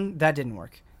in one. That didn't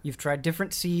work. You've tried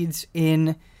different seeds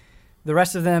in the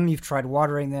rest of them. You've tried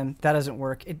watering them. That doesn't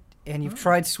work. And you've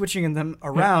tried switching them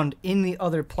around in the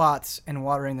other plots, and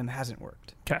watering them hasn't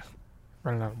worked.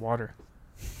 Running out of water.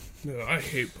 No, I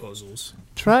hate puzzles.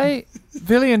 Try,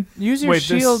 Villian, use your Wait,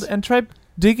 shield this- and try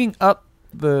digging up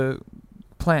the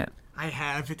plant. I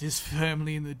have. It is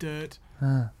firmly in the dirt.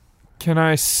 Can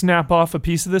I snap off a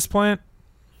piece of this plant?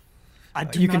 I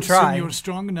do You not can try. assume you're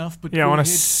strong enough, but Yeah, I go want to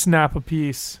ahead. snap a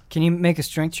piece. Can you make a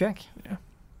strength check?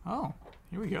 Oh,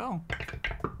 here we go.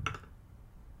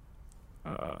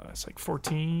 It's like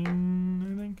 14,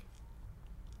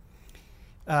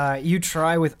 I think. You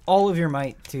try with all of your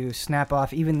might to snap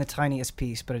off even the tiniest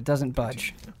piece, but it doesn't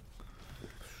budge.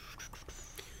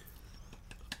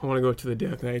 I want to go to the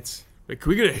Death Knights. Wait, can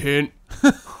we get a hint?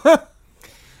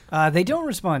 They don't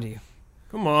respond to you.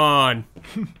 Come on.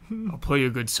 I'll play you a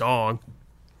good song.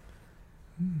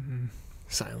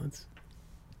 Silence.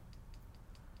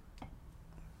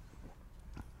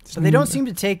 So they don't seem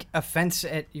to take offense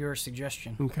at your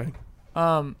suggestion. Okay.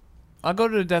 I'll go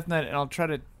to the Death Knight and I'll try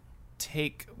to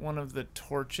take one of the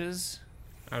torches.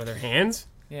 Out of their hands?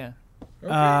 Yeah.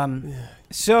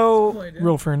 So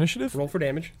Roll for initiative. Roll for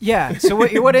damage. yeah, so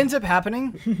what ends up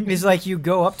happening is like you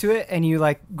go up to it and you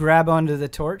like grab onto the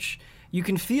torch. You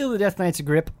can feel the Death Knight's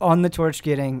grip on the torch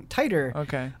getting tighter.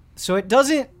 Okay. So it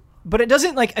doesn't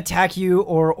like attack you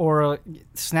or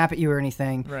snap at you or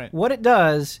anything. Right. What it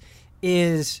does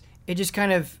is it just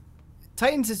kind of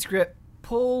tightens its grip,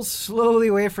 pulls slowly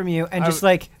away from you, and just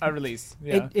like I release.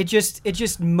 Yeah. it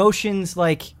just motions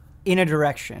like in a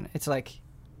direction. It's like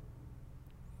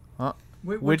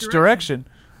Which direction?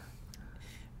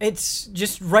 it's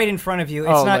just right in front of you.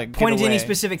 It's Oh, not like, get pointing to any away.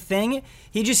 specific thing.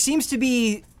 He just seems to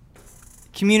be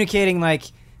communicating like,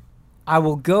 I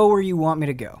will go where you want me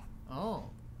to go. Oh.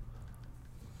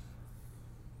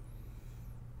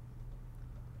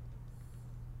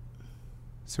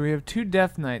 So we have 2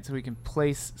 Death Knights we can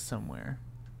place somewhere.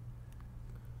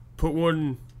 Put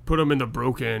them in the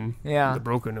broken. Yeah. The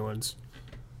broken ones.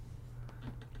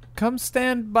 Come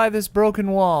stand by this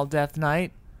broken wall, Death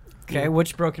Knight. Okay,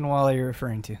 which broken wall are you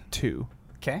referring to? 2.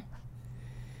 Okay.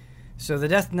 So the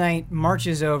Death Knight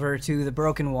marches over to the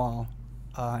broken wall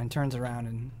and turns around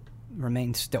and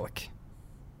remains stoic.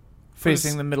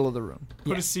 Facing the middle of the room. Put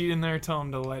Yeah. a seed in there. Tell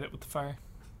him to light it with the fire.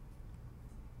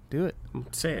 Do it.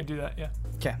 Say I it. do that. Yeah.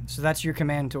 Okay, so that's your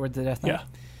command toward the Death Knight.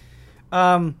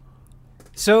 Yeah.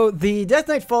 So the Death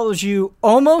Knight follows you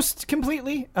almost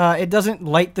completely. It doesn't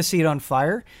light the seed on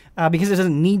fire because it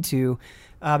doesn't need to.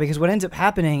 Because what ends up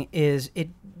happening is it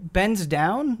bends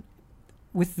down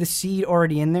with the seed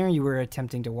already in there. You were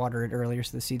attempting to water it earlier,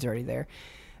 so the seed's already there.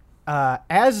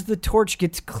 As the torch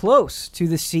gets close to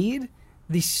the seed,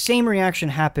 the same reaction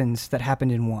happens that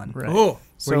happened in 1, Right. Oh. where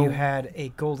So- you had a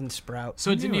golden sprout.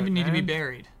 So it didn't even need to be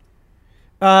buried.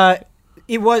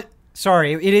 It was...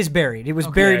 Sorry, it is buried. It was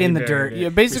Okay. buried Yeah, in he the buried dirt. it. Yeah,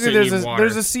 We basically said you there's need a water.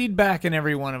 there's a seed back in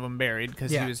every one of them buried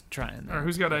because Yeah. he was trying. Or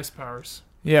who's got ice powers?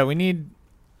 Yeah, we need.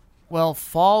 Well,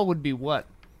 fall would be what?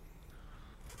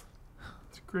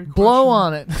 It's a great Blow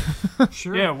question. on it.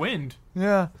 Sure. Yeah, wind.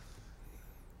 Yeah.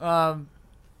 And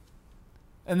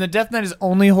the Death Knight is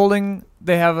only holding.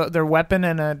 They have their weapon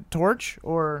and a torch,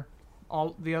 or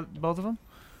all both of them.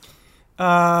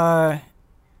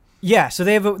 Yeah, so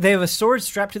they have a sword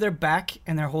strapped to their back,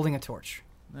 and they're holding a torch.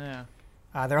 Yeah.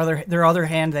 Their other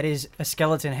hand, that is a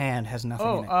skeleton hand, has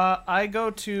nothing in it. I go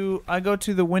to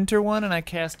the winter one and I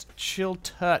cast Chill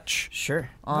Touch Sure,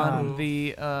 on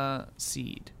the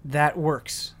seed. that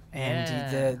works,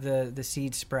 and Yeah. the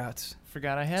seed sprouts.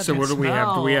 Forgot I had. So that. what do we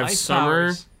have? Do we have Ice summer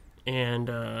powers.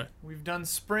 and We've done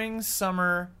spring,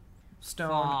 summer, stone,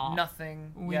 Fall.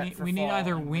 nothing. We yet need, for we need fall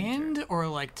either and winter. wind or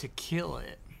like to kill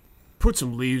it. put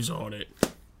some leaves on it?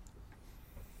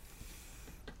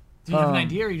 Do you have an Um,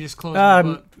 idea, or you just close the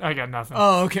book? I got nothing.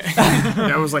 Oh, okay.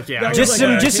 That was like, yeah. I Just got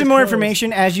some that. some more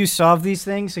information as you solve these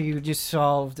things. So you just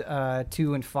solved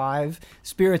 2 and 5.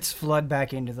 Spirits flood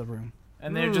back into the room.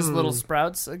 And they're just little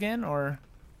sprouts again, or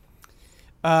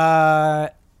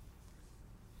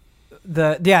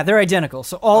They're identical.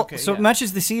 So all Okay, so yeah. much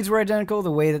as the seeds were identical,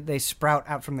 the way that they sprout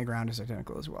out from the ground is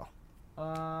identical as well.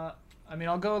 I mean,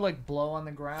 I'll go like blow on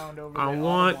the ground over I the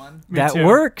want- other one. Me That too.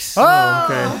 works. Oh,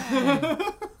 okay.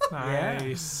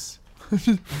 Nice.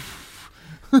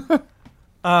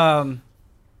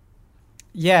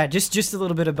 Yeah, just a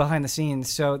little bit of behind the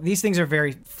scenes. So these things are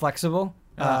very flexible.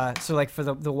 So like for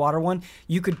the water one,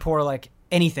 you could pour like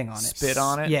anything on it. Spit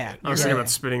on it? Yeah. I was yeah, thinking yeah. about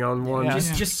spitting on one. Yeah.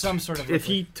 Just some sort of If liquid.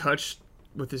 he touched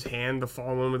with his hand the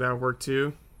fallen one, would that work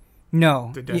too?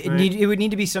 No, The it, death knight? it would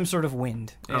need to be some sort of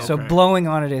wind. Oh, So okay. blowing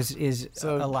on it is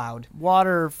So- allowed.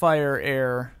 Water, fire,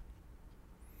 air,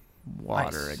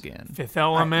 water Ice. again. Fifth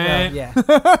Well, element. yeah.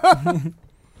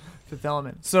 Fifth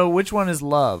element. So which one is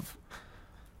love?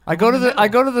 I go to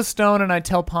the stone and I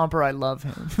tell Pomper I love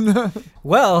him.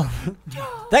 Well,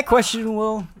 that question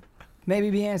will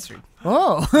maybe be answered.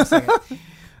 Oh.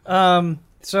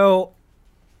 So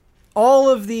all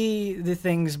of the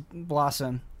things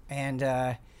blossom, and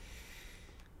the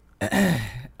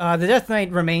Death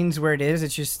Knight remains where it is.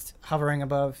 It's just hovering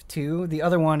above 2. The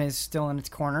other one is still in its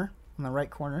corner, in the right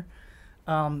corner.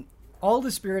 All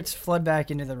the spirits flood back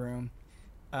into the room.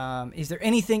 Is there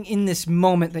anything in this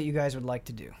moment that you guys would like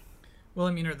to do? Well,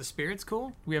 I mean, are the spirits cool?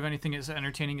 Do we have anything as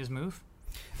entertaining as move?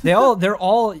 They're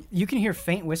all. You can hear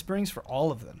faint whisperings for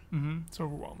all of them. Mm-hmm. It's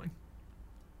overwhelming.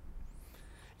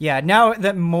 Yeah, now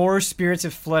that more spirits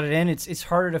have flooded in, it's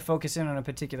harder to focus in on a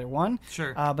particular one.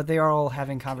 Sure. But they are all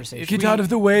having conversations. Get out of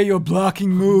the way, you're blocking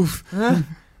move.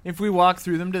 If we walk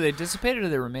through them, do they dissipate or do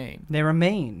they remain? They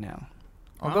remain now.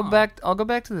 I'll go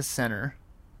back to the center.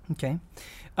 Okay.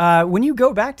 When you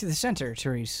go back to the center,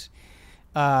 Therese,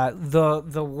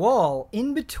 the wall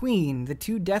in between the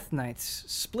 2 Death Knights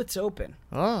splits open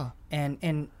Oh.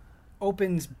 and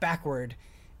opens backward,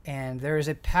 and there is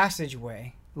a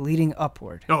passageway leading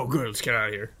upward. Oh, good. Let's get out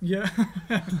of here. Yeah.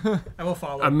 I will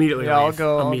follow. Immediately. Yeah, I'll leave.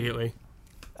 go. Immediately.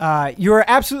 You are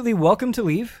absolutely welcome to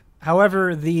leave.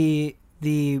 However, the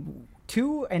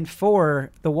 2 and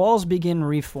 4, the walls begin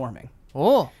reforming.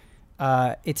 Oh.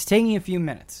 It's taking a few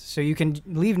minutes, so you can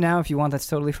leave now if you want. That's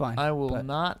totally fine. I will But-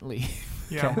 not leave.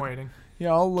 Yeah, I'm Okay. waiting.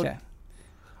 Yeah, I'll look. Okay.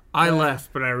 I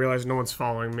left, but I realized no one's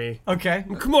following me. Okay.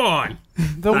 Come on.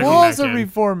 The I come walls back are in.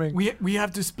 reforming. We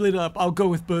have to split up. I'll go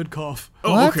with bird cough.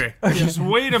 Oh, What? okay. Just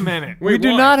wait a minute. We Wait,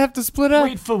 do why? not have to split up.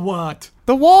 Wait for what?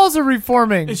 The walls are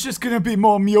reforming. It's just gonna be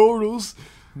more murals.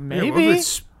 Yeah, Maybe. what if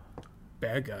it's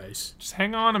bad guys? Just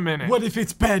hang on a minute. What if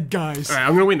it's bad guys? All right,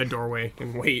 I'm gonna wait in the doorway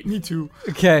and wait. Me too.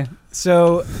 Okay.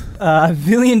 So,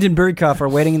 Villiand and Birdcough are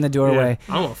waiting in the doorway.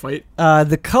 Yeah, I don't want to fight.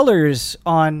 The colors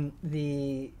on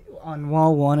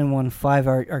wall 1 and 1-5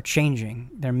 are changing.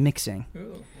 They're mixing.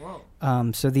 Ooh,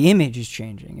 whoa. So the image is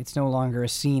changing. It's no longer a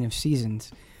scene of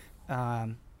seasons.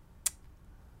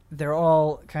 They're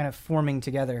all kind of forming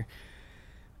together.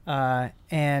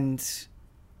 And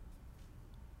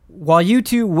while you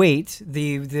two wait,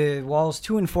 the walls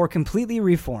 2 and 4 completely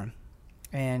reform.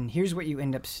 And here's what you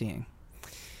end up seeing.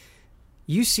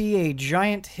 You see a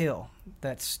giant hill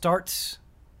that starts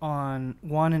on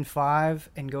 1 and 5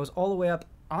 and goes all the way up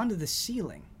onto the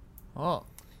ceiling. Oh.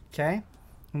 Okay?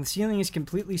 And the ceiling is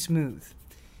completely smooth.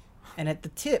 And at the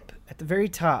tip, at the very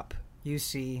top, you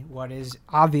see what is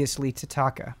obviously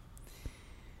Tataka.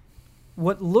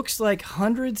 What looks like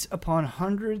hundreds upon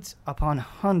hundreds upon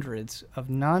hundreds of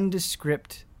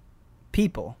nondescript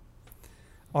people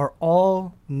are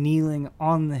all kneeling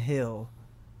on the hill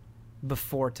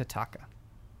before Tataka.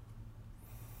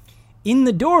 In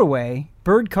the doorway,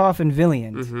 Birdcough and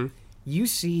Villiand, Mm-hmm. you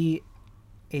see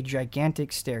a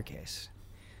gigantic staircase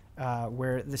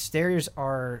where the stairs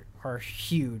are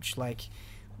huge. Like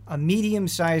a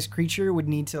medium-sized creature would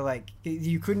need to, like,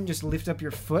 you couldn't just lift up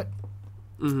your foot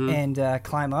Mm-hmm. and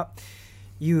climb up.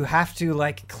 You have to,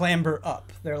 like, clamber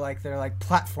up. They're like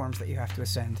platforms that you have to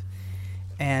ascend.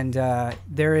 And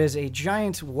there is a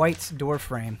giant white door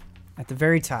frame at the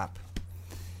very top,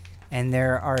 and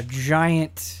there are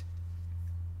giant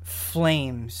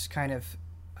flames kind of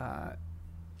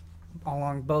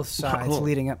along both sides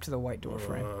leading up to the white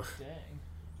doorframe. I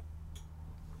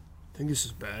think this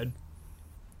is bad.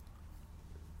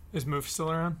 Is Moof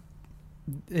still around?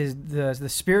 Is the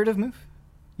spirit of Moof?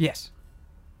 Yes.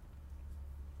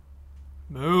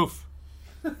 Move.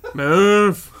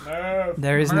 Move.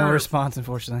 There is no response,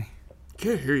 unfortunately.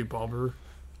 Can't hear you, Bobber.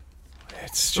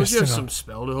 It's Don't just you have an, some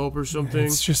spell to help or something?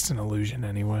 it's just an illusion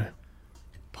anyway.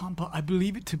 Pampa, I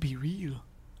believe it to be real.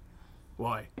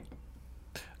 Why?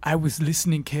 I was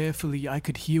listening carefully. I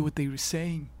could hear what they were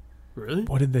saying. Really?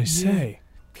 What did they say?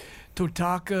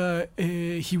 Totaka,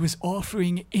 he was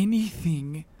offering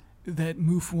anything that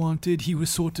Moof wanted. He was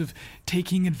sort of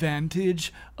taking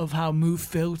advantage of how Moof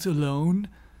felt alone.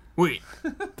 Wait,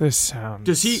 This sounds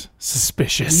Does he- do you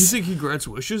suspicious. think he grants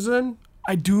wishes then?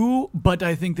 I do, but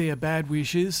I think they are bad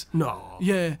wishes. No.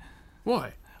 Yeah,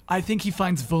 Why? I think he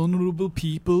finds vulnerable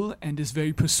people and is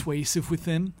very persuasive with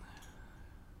them.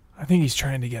 I think he's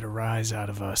trying to get a rise out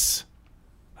of us.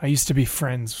 I used to be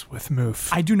friends with Moof.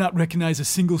 I do not recognize a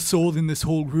single soul in this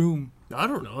whole room. I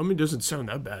don't know. I mean, it doesn't sound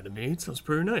that bad to me. It sounds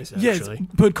pretty nice, Yes, actually.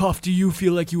 Budkoff, do you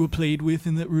feel like you were played with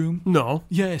in that room? No.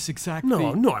 Yes, exactly.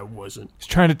 No, I wasn't. He's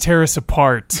trying to tear us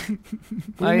apart.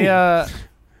 I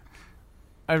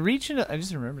reach into. I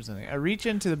just remember something. I reach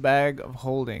into the bag of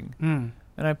holding Mm.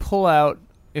 and I pull out,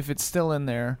 if it's still in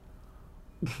there,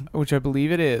 which I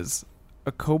believe it is,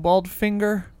 a kobold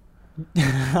finger.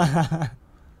 I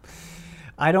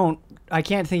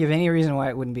can't think of any reason why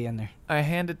it wouldn't be in there. I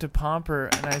hand it to Pomper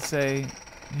and I say,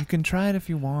 "You can try it if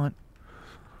you want."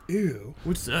 Ew.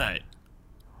 What's that?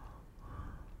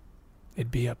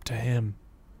 It'd be up to him.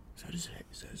 Is that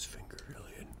his finger,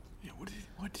 really? Yeah, what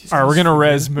is All right, we're gonna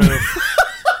res Moof.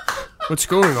 What's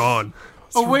going on?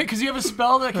 Oh, wait, because you have a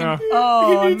spell that can... Yeah.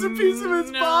 Oh, He needs a piece of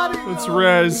his body. Let's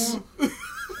res.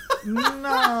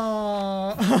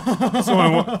 No. It's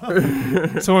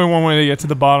only one way to get to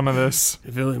the bottom of this.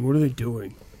 Villain, what are they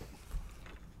doing?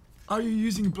 Are you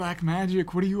using black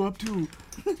magic? What are you up to?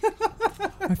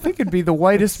 I think it'd be the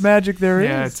whitest magic there is.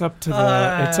 Yeah, it's up to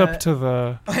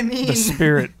the I mean, the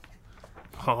spirit.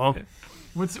 Huh?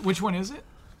 Which one is it?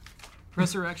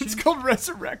 Resurrection? It's called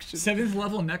resurrection. 7th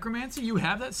level necromancy? You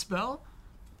have that spell?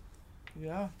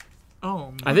 Yeah.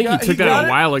 Oh, I think got- he took he that got a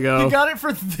it- while ago. He got it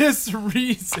for this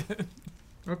reason.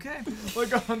 okay.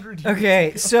 Like 100 years.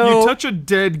 okay, You so touch a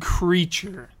dead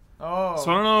creature. Oh.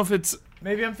 So I don't know if it's.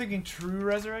 Maybe I'm thinking true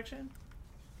resurrection?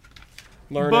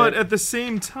 But at the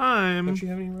same time, Don't you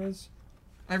have any res?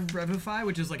 I have Revivify,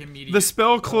 which is like immediate. the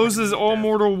spell closes all death.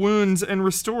 mortal wounds and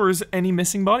restores any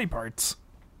missing body parts.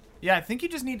 Yeah, I think you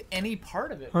just need any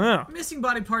part of it. Yeah, Missing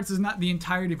body parts is not the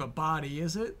entirety of a body,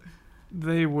 is it?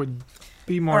 they would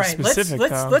be all more right, specific.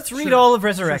 though. let's read Sure. all of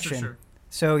Resurrection. Sure.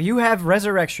 So you have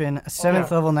Resurrection, a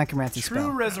 7th level necromancy True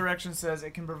spell. resurrection says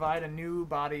it can provide a new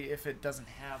body if it doesn't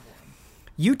have one.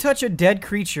 You touch a dead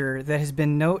creature that has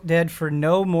been dead for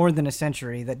no more than a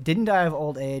century, that didn't die of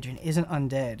old age and isn't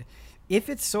undead. If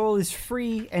its soul is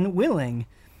free and willing,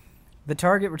 the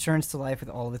target returns to life with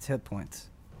all of its hit points.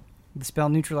 The spell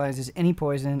neutralizes any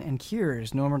poison and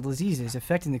cures normal diseases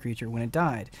affecting the creature when it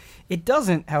died. It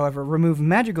doesn't, however, remove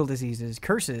magical diseases,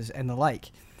 curses, and the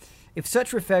like. If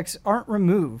such effects aren't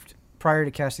removed prior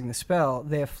to casting the spell,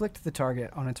 they afflict the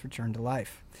target on its return to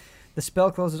life. The spell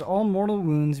closes all mortal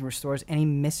wounds and restores any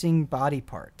missing body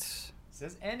parts. It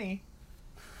says any.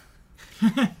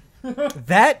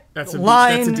 That That's a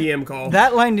line, DM call.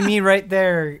 that line to me right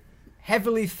there,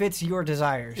 heavily fits your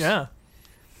desires. Yeah,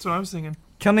 that's what I was thinking.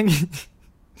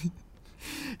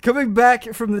 Coming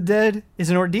back from the dead is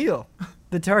an ordeal.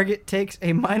 The target takes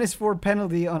a -4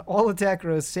 penalty on all attack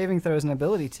rolls, saving throws, and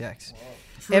ability checks.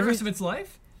 For the rest of its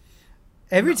life?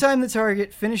 Every time the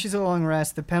target finishes a long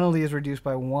rest, the penalty is reduced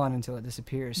by 1 until it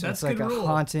disappears. So That's it's like good a rule.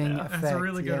 haunting Yeah. effect. That's a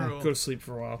really good yeah. rule. Go to sleep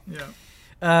for a while.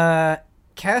 Yeah.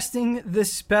 Casting the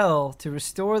spell to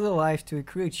restore the life to a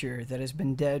creature that has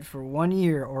been dead for 1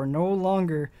 year or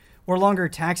longer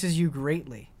taxes you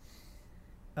greatly.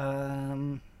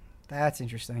 That's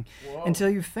interesting. Whoa. Until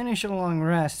you finish a long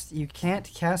rest, you can't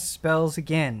cast spells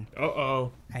again,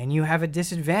 Uh-oh. and you have a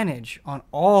disadvantage on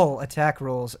all attack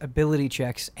rolls, ability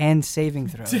checks, and saving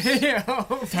throws. Damn.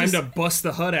 Time to bust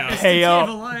the hut out. Pay Save a,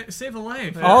 up. save a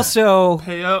life. Also,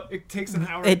 Pay up. It takes an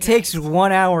hour. it takes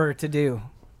 1 hour to do.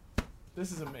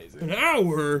 This is amazing. An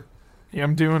hour? Yeah,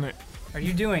 I'm doing it. Are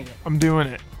you doing it? I'm doing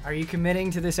it. Are you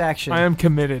committing to this action? I am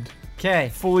committed.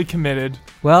 Okay. Fully committed.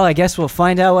 Well, I guess we'll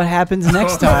find out what happens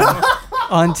next time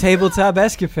on Tabletop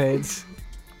Escapades.